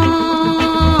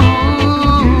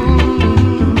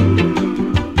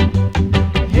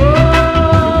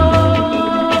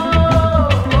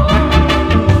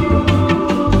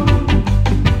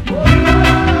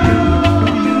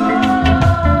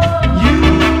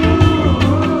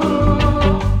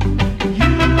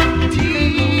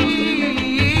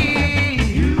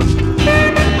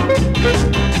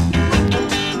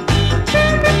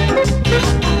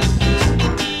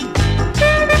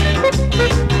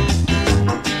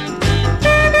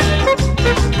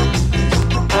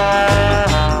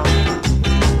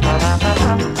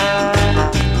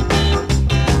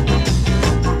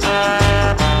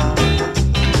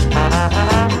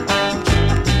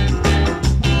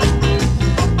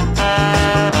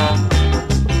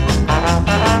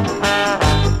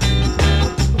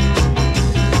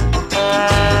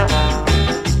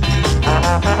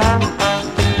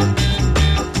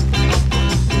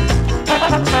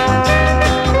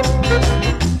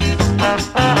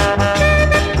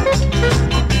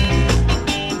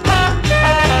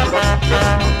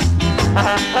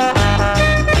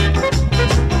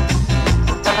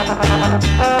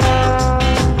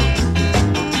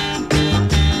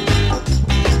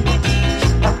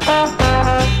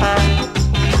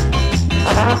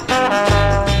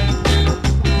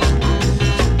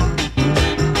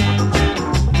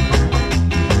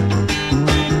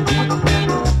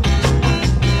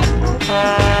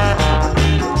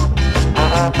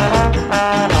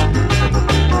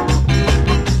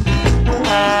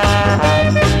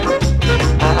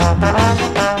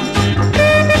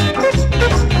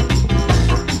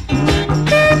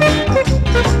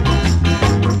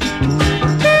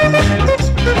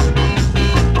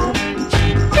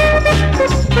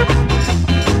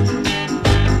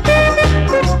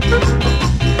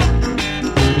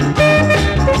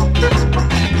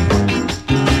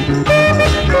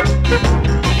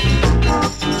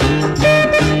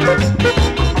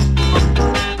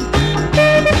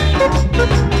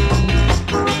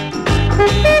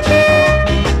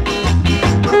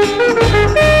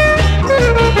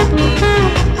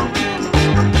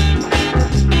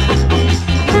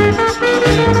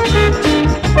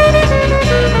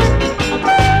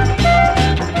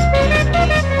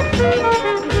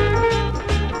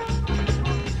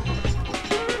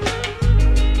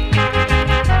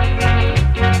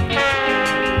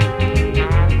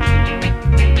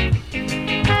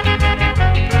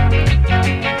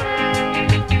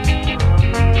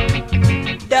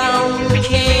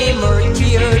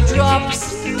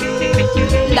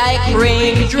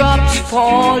 Raindrops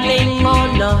falling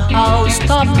on the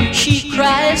housetop, she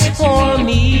cries for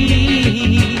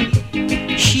me.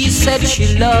 She said she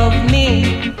loved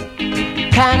me,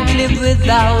 can't live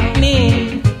without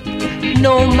me,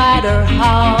 no matter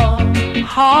how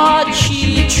hard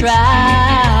she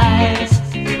tries.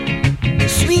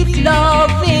 Sweet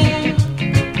loving,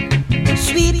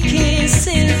 sweet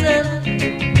kisses and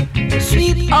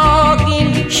sweet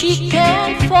hugging, she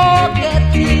can't forget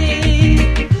it.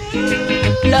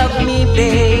 Love me,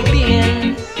 baby,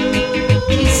 and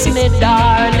kiss me,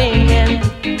 darling, and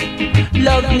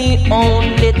love me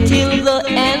only till the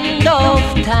end of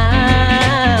time.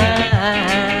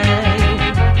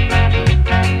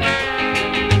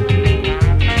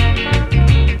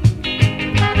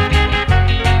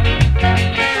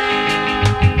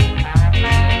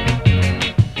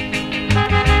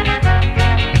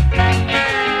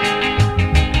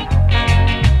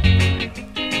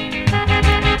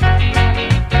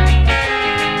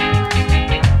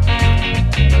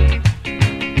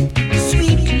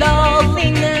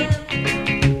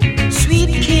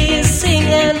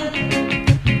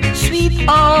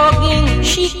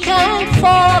 She can't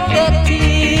forget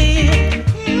it.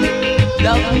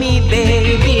 Love me,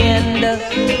 baby, and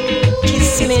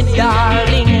kiss me,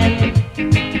 darling, and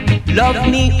love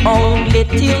me only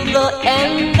till the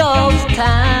end of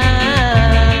time.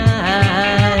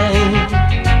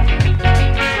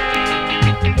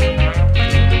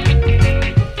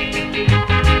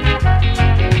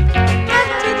 Got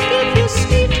to give you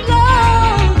sweet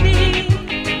loving.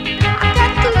 I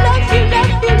got to love you,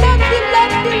 love you, love you,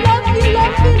 love you, love you,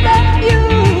 love you, love you.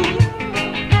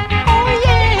 Oh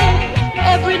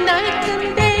yeah, every night and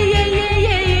day, yeah, yeah,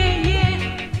 yeah, yeah,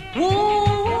 yeah.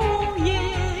 Oh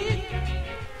yeah.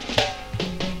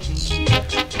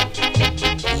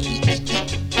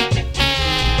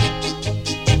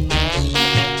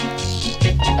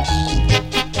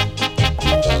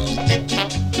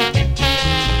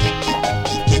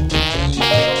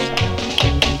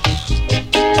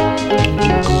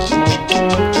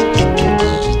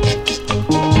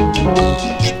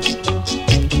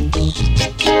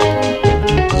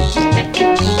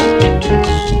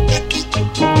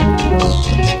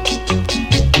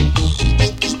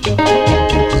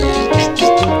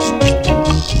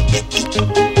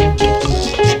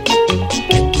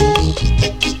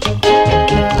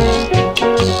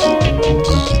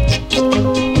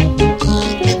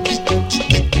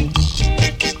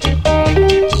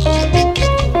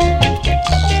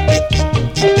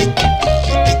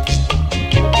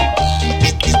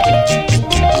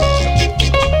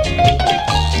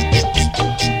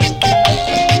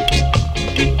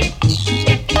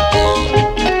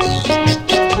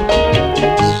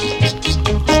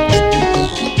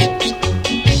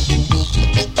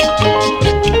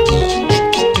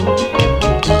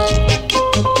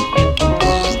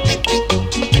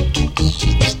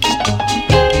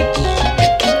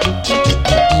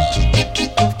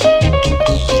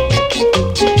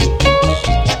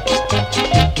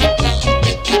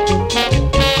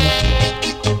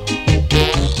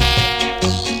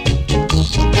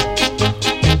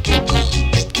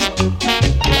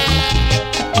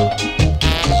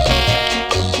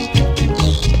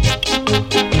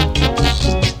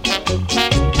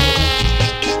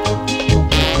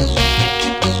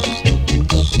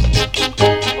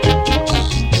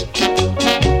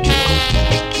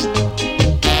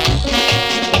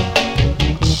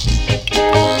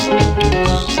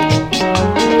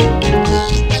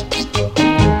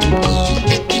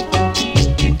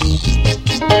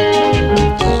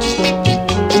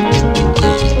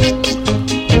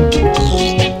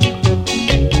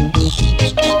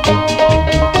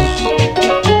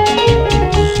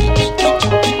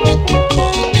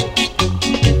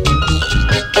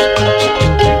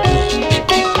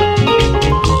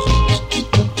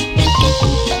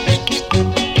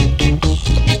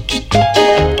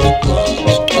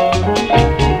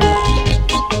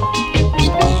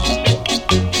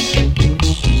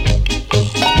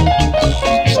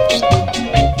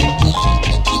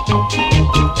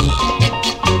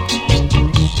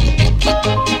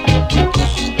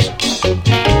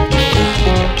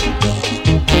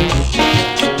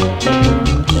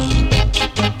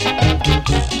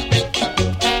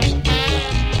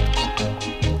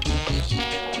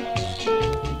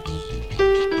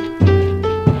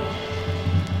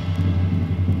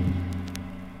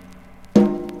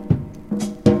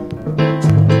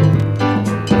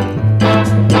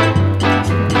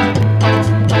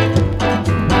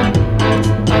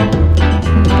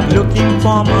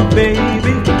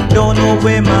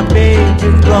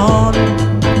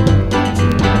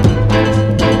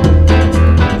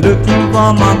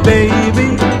 for my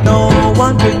baby, no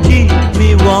one to keep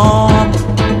me warm.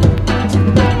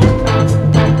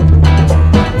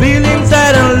 Feeling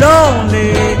sad and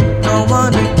lonely, no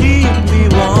one to keep me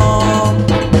warm.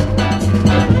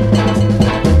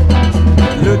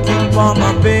 Looking for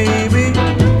my baby,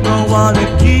 no one to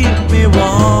keep me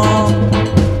warm.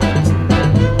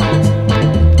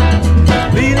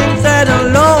 Feeling sad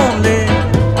and lonely,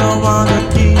 no one to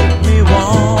keep me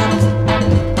warm.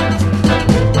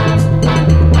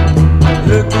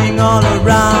 Looking all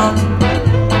around,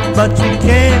 but she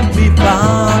can't be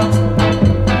found.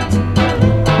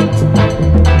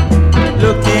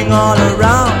 Looking all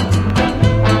around,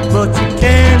 but she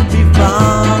can't be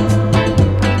found.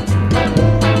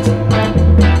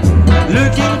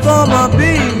 Looking for my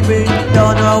baby,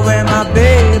 don't know where my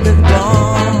baby's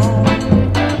gone.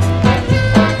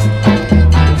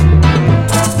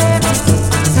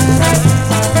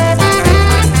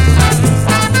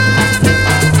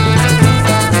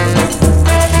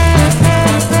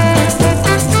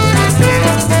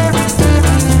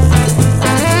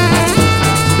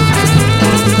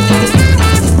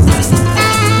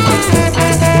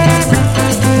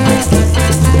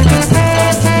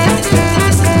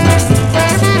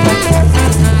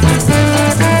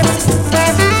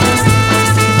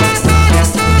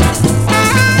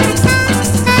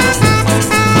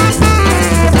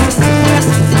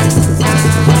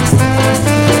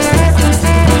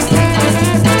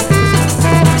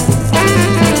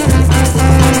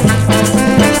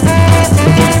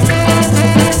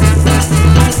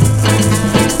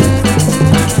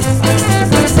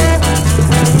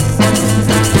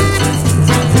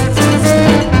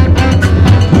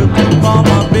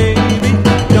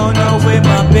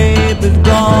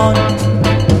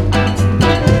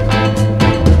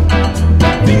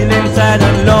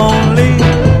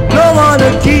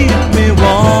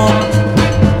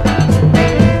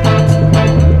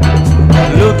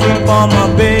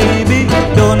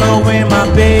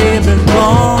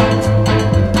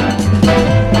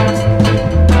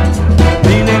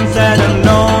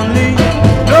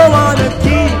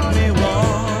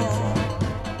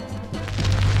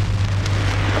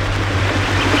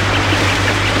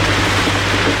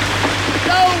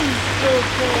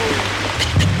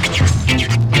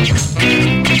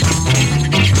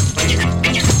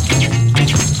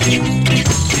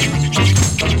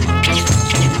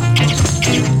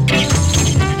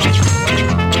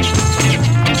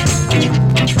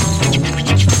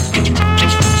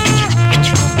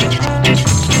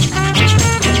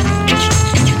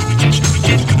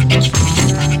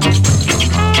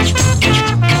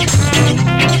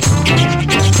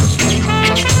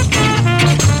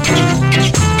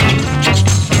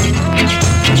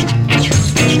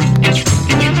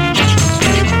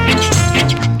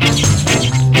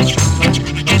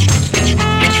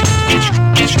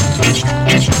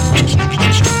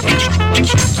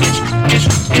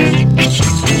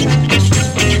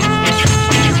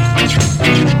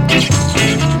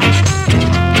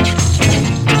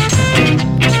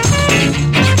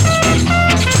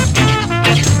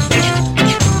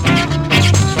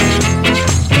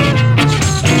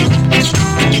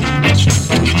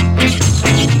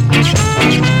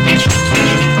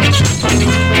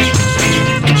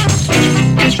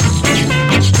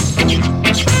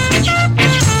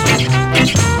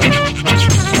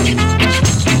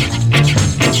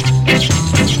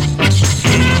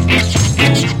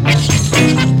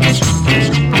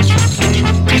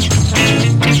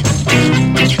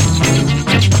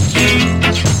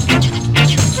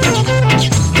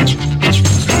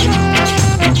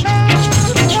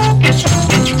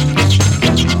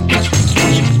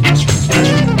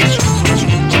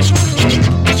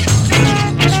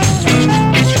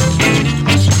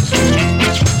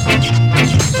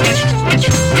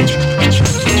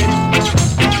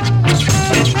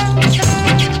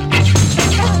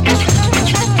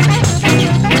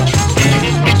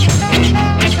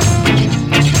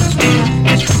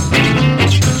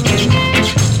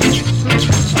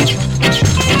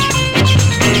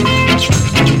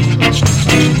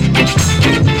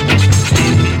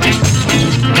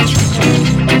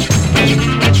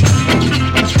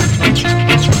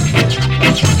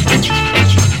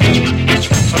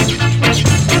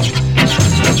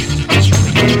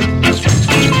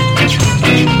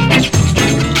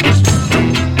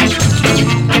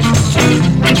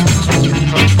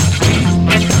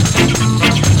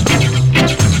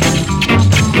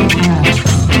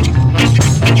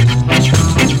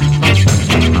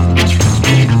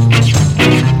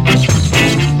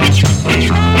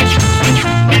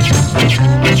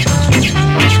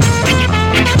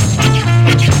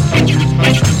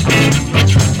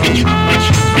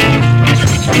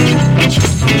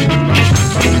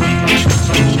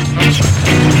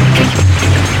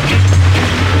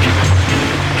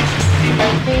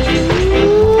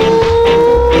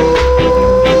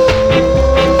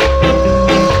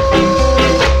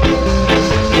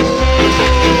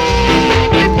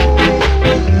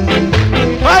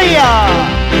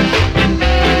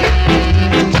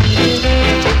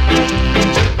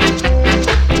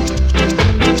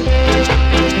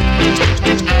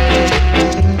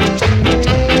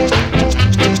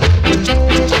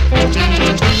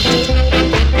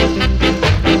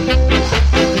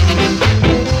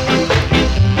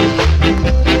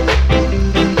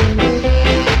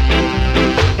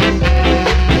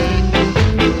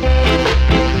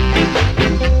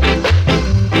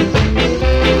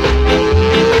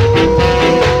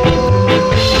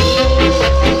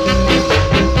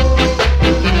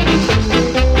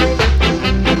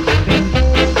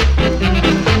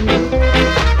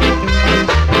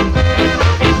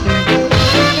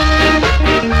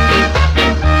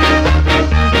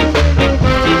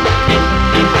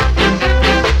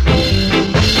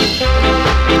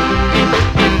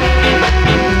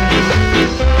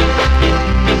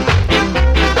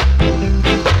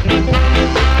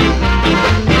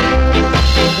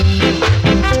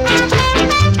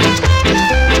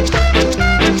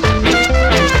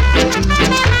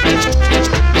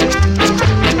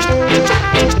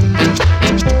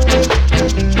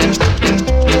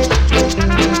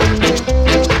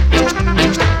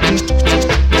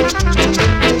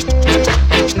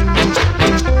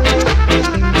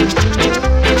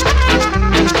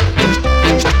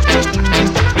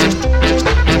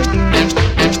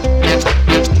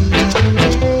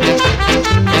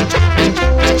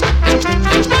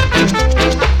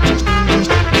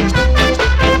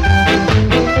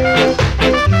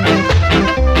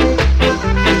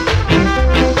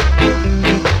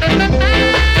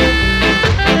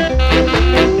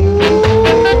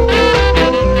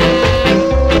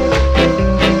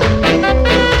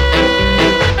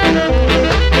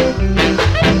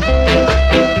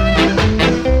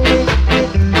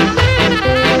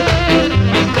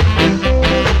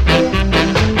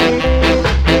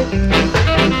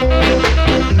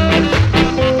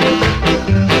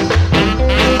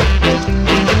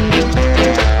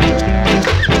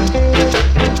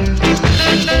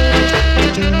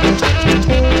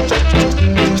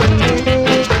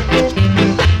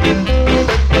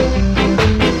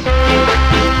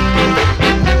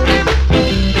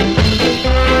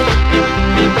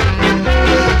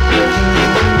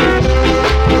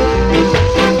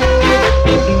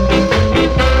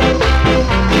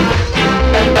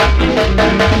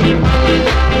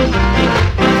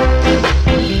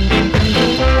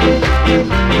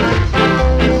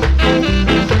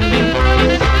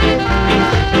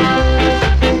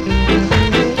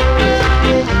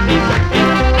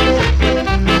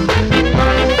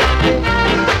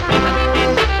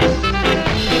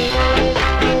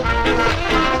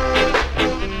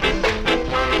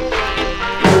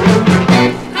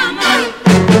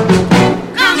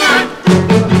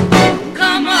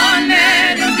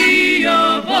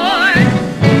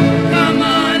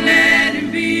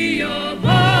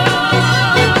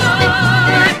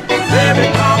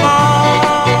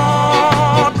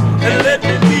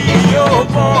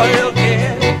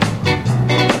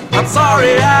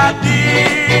 sorry I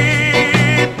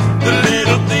did the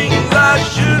little things I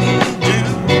shouldn't do.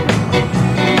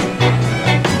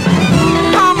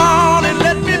 Come on and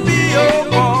let me be your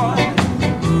boy.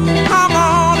 Come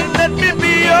on and let me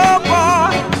be your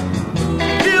boy.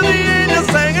 Feel the angels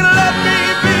singing, let me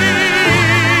be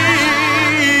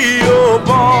your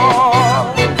boy.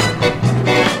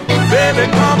 Baby,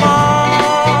 come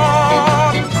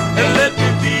on and let me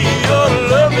be your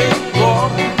loving boy.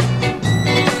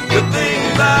 The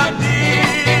things I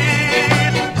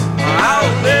did,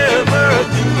 I'll never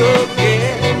do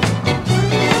again.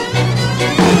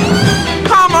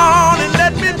 Come on and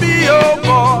let me be your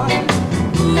boy.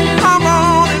 Come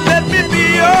on and let me be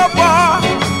your boy.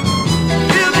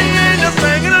 Feel the angels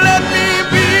singing, let me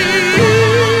be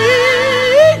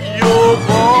your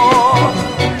boy.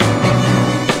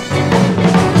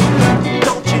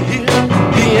 Don't you hear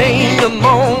the angels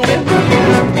moaning?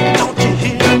 Don't you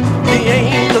hear the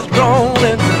angels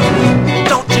groaning?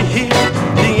 Don't you hear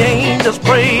the angels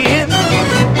praying?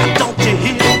 Don't you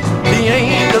hear the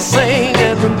angels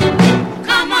singing?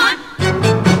 Come on,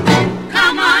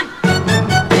 come on,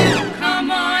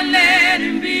 come on, let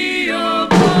him be your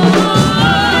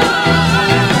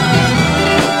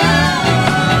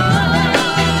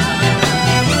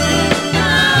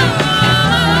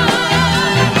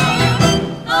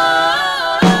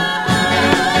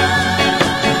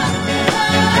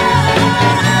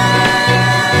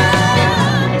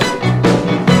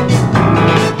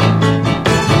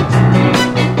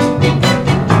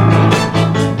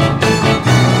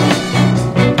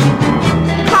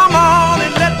Come on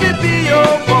and let me be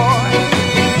your boy.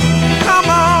 Come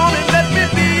on and let me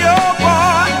be your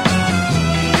boy.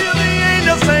 Feel the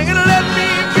angels singing, let me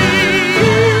be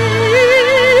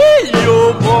your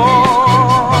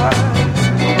boy.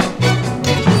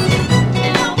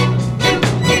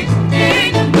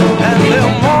 And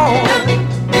they'll moan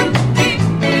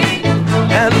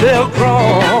and they'll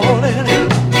groan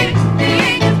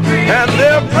and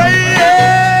they'll pray.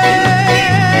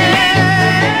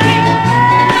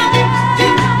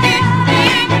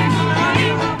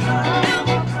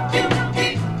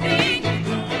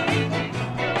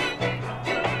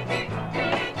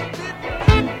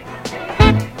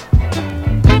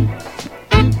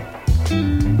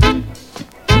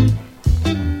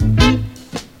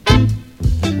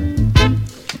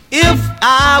 If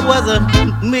I was a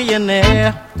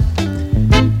millionaire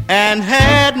and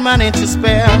had money to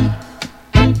spare,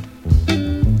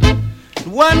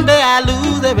 one day I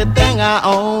lose everything I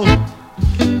own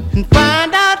and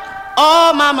find out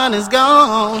all my money's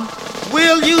gone.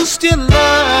 Will you still love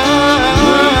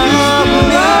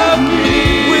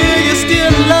me? Will you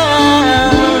still love me?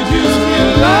 Will you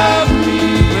still love me?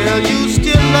 Will you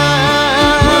still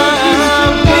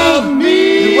love me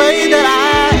the way that I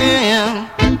am?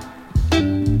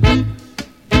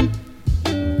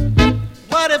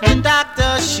 What if the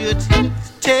doctor should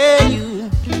tell you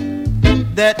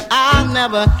that I'll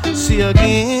never see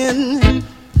again?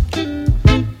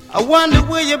 I wonder,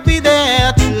 will you be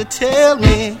there to tell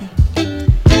me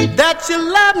that you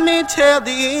love me till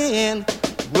the end?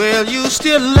 Will you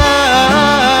still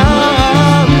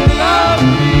love me?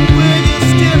 Will you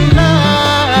still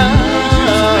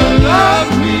love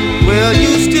me? Will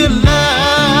you still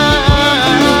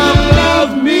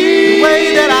love me the way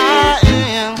that I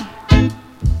am?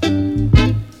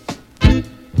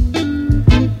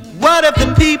 What if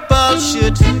the people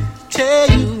should tell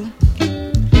you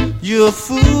you're a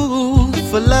fool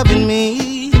for loving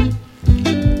me?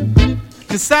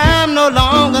 'Cause I'm no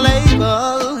longer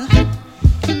able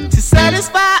to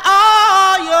satisfy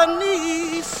all your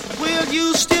needs. Will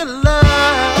you still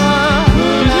love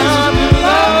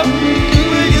me?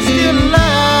 Will you still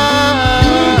love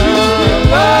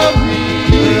me?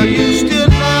 Will you still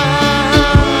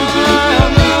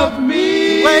love me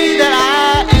the way that I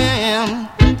am?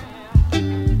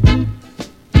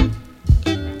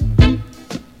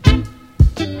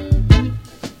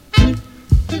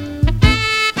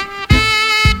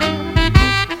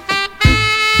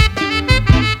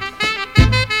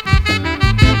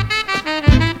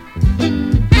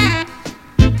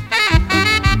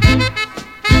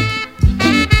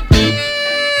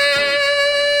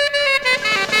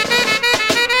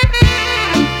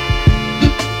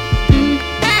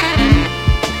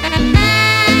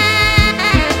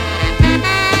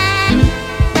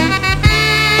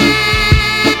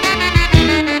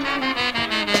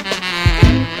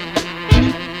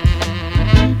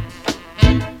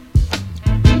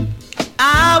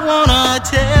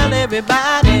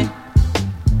 everybody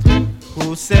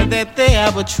who said that they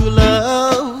have a true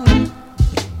love.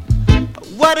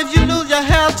 What if you lose your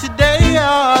health today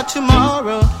or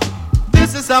tomorrow?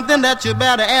 something that you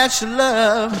better ask your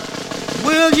love.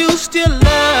 Will you still love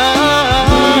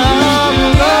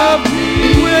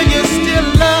me? Will you still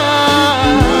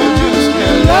love? Will you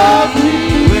still love me?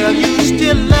 Will you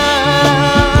still love?